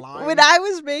 That line? When I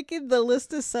was making the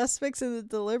list of suspects in the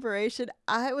deliberation,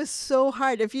 I was so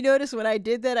hard. If you notice, when I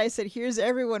did that, I said, "Here's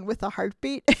everyone with a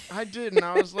heartbeat." I did, and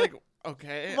I was like,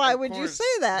 okay. Why of would you course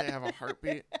say that? They have a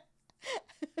heartbeat.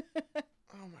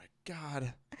 Oh my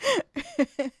God.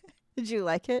 Did you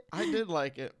like it? I did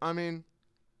like it. I mean,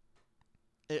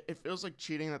 it feels like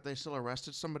cheating that they still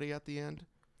arrested somebody at the end.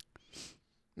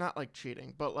 Not like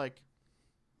cheating, but like,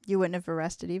 You wouldn't have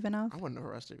arrested Ivanov? I wouldn't have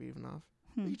arrested Ivanov.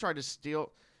 He tried to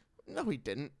steal. No, he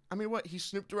didn't. I mean, what? He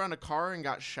snooped around a car and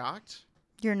got shocked?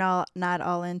 You're not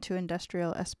all into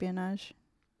industrial espionage?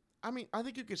 I mean, I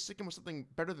think you could stick him with something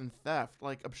better than theft,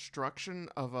 like obstruction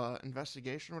of a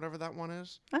investigation, whatever that one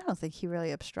is. I don't think he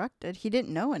really obstructed. He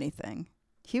didn't know anything.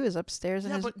 He was upstairs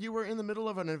in Yeah, his... but you were in the middle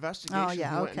of an investigation. Oh, yeah,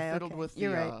 He went okay, and fiddled okay. with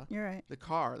You're right. the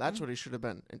car. That's what he should have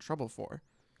been in trouble for.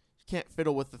 You can't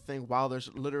fiddle with the thing while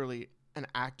there's literally an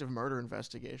active murder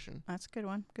investigation. That's a good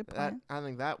one. Good That point. I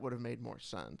think that would have made more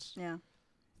sense. Yeah.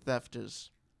 Theft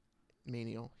is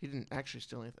menial. He didn't actually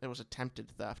steal anything. It was attempted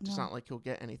theft. It's No. not like he'll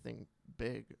get anything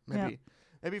big. Yeah.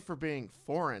 Maybe for being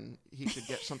foreign, he could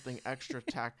get something extra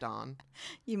tacked on.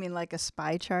 You mean like a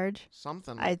spy charge?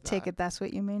 Something like I that. take it that's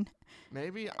what you mean.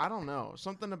 Maybe. I don't know.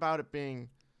 Something about it being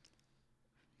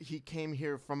he came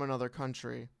here from another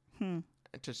country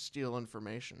to steal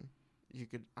information. You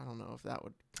could, I don't know if that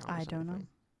would count as I don't know. anything.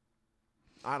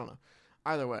 I don't know.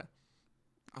 Either way.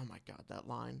 Oh my God, that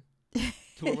line.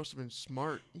 Killer must have been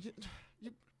smart.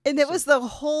 And it was the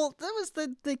whole. That was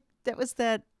that was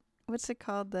that. What's it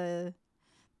called? The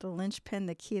linchpin,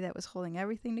 the key that was holding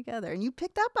everything together, and you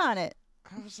picked up on it.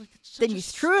 I was like, it's Then such you a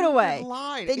threw it stupid away.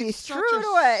 Line. Then you It's threw such it a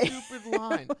away. Stupid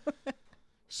line.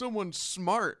 Someone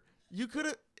smart. You could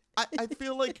have. I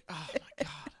feel like. Oh my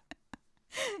God.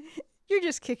 You're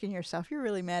just kicking yourself. You're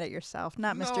really mad at yourself,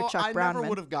 not No, Mr. Chuck I Brownman. never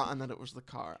would have gotten that it was the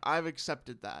car. I've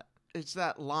accepted that. It's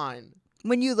that line.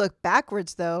 When you look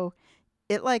backwards, though,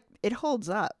 it holds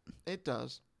up. It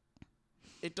does.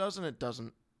 It does and it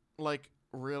doesn't. Like,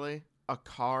 really? A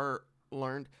car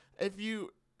learned? If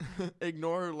you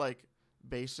ignore, like,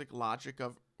 basic logic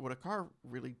of, would a car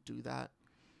really do that?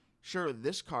 Sure,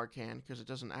 this car can because it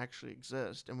doesn't actually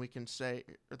exist. And we can say,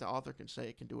 or the author can say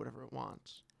it can do whatever it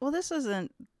wants. Well, this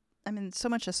isn't... I mean, so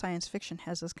much of science fiction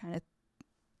has this kind of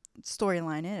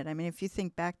storyline in it. I mean, if you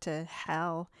think back to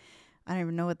HAL, I don't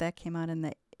even know what that came out in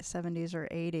the 70s or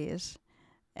 80s.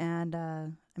 And, I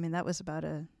mean, that was about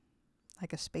a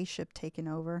spaceship taking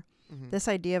over. Mm-hmm. This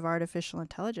idea of artificial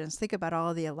intelligence, think about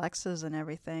all the Alexas and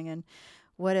everything. And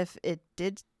what if it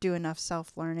did do enough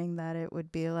self-learning that it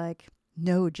would be like,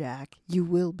 no, Jack, you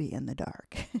will be in the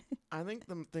dark. I think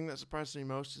the thing that surprised me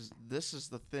most is this is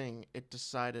the thing it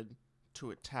decided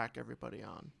to attack everybody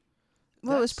on.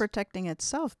 Well, it was That's- protecting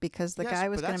itself because the Yes, guy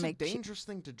was but going to that's make. a dangerous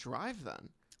thing to drive. Then.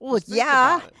 Well, Just think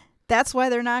yeah, about it. that's why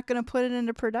they're not going to put it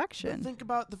into But production. think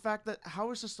about the fact that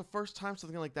how is this the first time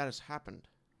something like that has happened?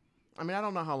 I mean, I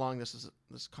don't know how long this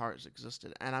car has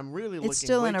existed, and I'm really looking It's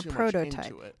still way in a too much prototype.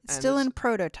 into it. It's And still in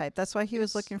prototype. That's why he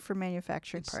was it's- looking for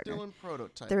manufacturing It's partner. still in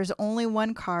prototype. There's only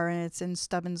one car, and it's in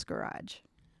Stubbins' garage.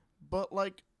 But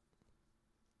like,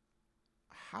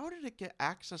 how did it get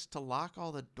access to lock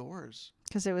all the doors?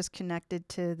 Because it was connected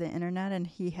to the internet, and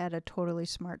he had a totally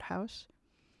smart house.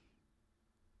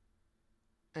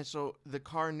 And so the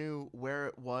car knew where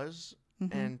it was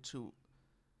Mhm. and to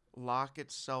lock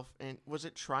itself in. Was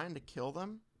it trying to kill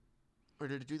them? Or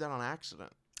did it do that on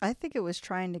accident? I think it was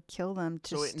trying to kill them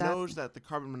to So it stop. knows that the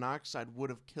carbon monoxide would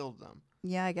have killed them.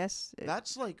 Yeah, I guess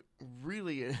That's like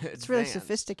really it's really advanced.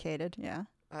 sophisticated. Yeah.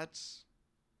 That's.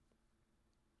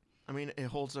 I mean, it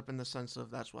holds up in the sense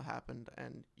of that's what happened,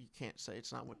 and you can't say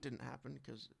it's not what didn't happen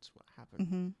because it's what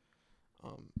happened.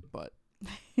 Mm-hmm. But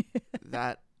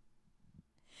that.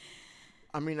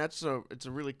 I mean, it's a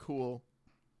really cool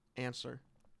answer.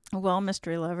 Well,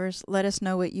 mystery lovers, let us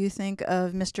know what you think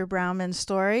of Mr. Brownman's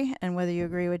story and whether you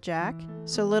agree with Jack.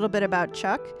 So a little bit about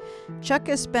Chuck. Chuck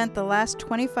has spent the last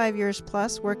 25 years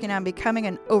plus working on becoming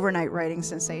an overnight writing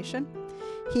sensation.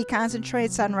 He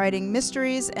concentrates on writing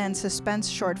mysteries and suspense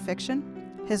short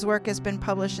fiction. His work has been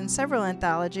published in several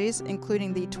anthologies,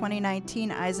 including the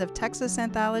 2019 Eyes of Texas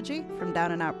anthology from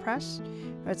Down and Out Press,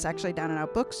 or it's actually Down and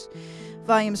Out Books,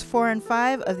 volumes 4 and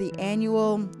 5 of the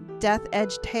annual Death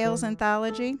Edge Tales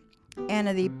anthology, and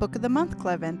of the Book of the Month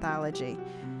Club anthology.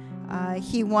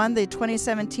 He won the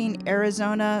 2017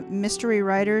 Arizona Mystery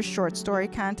Writers Short Story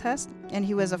Contest, and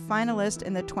he was a finalist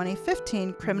in the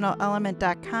 2015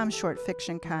 CriminalElement.com Short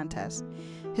Fiction Contest.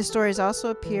 His stories also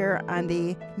appear on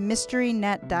the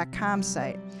MysteryNet.com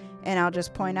site. And I'll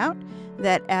just point out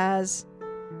that as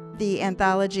the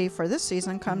anthology for this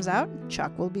season comes out,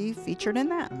 Chuck will be featured in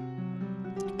that.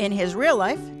 In his real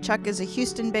life, Chuck is a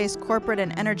Houston-based corporate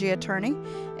and energy attorney,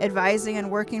 advising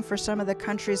and working for some of the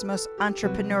country's most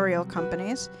entrepreneurial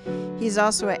companies. He's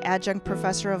also an adjunct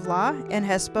professor of law and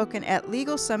has spoken at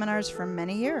legal seminars for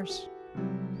many years. I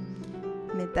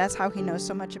mean, that's how he knows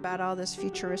so much about all this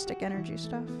futuristic energy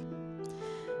stuff.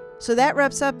 So that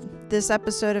wraps up this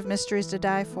episode of Mysteries to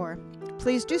Die For.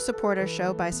 Please do support our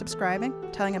show by subscribing,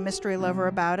 telling a mystery lover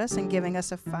about us, and giving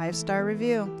us a 5-star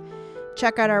review.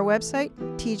 Check out our website,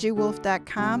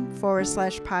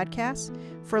 tgwolf.com/podcast,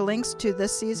 for links to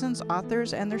this season's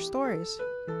authors and their stories.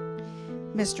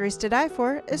 Mysteries to Die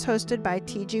For is hosted by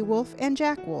T.G. Wolf and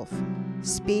Jack Wolf.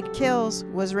 Speed Kills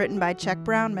was written by Chuck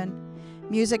Brownman.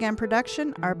 Music and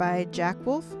production are by Jack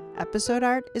Wolf. Episode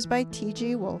art is by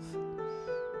T.G. Wolf.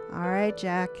 All right,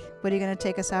 Jack, what are you going to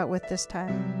take us out with this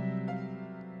time?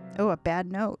 Oh, a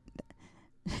bad note.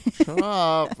 Shut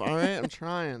up. All right, I'm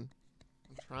trying.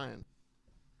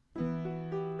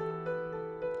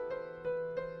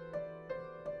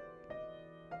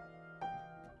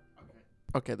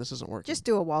 Okay, this isn't working. Just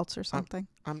do a waltz or something.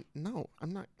 I'm not.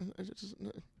 I just,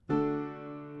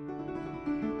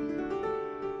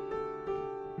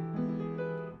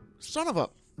 son of a.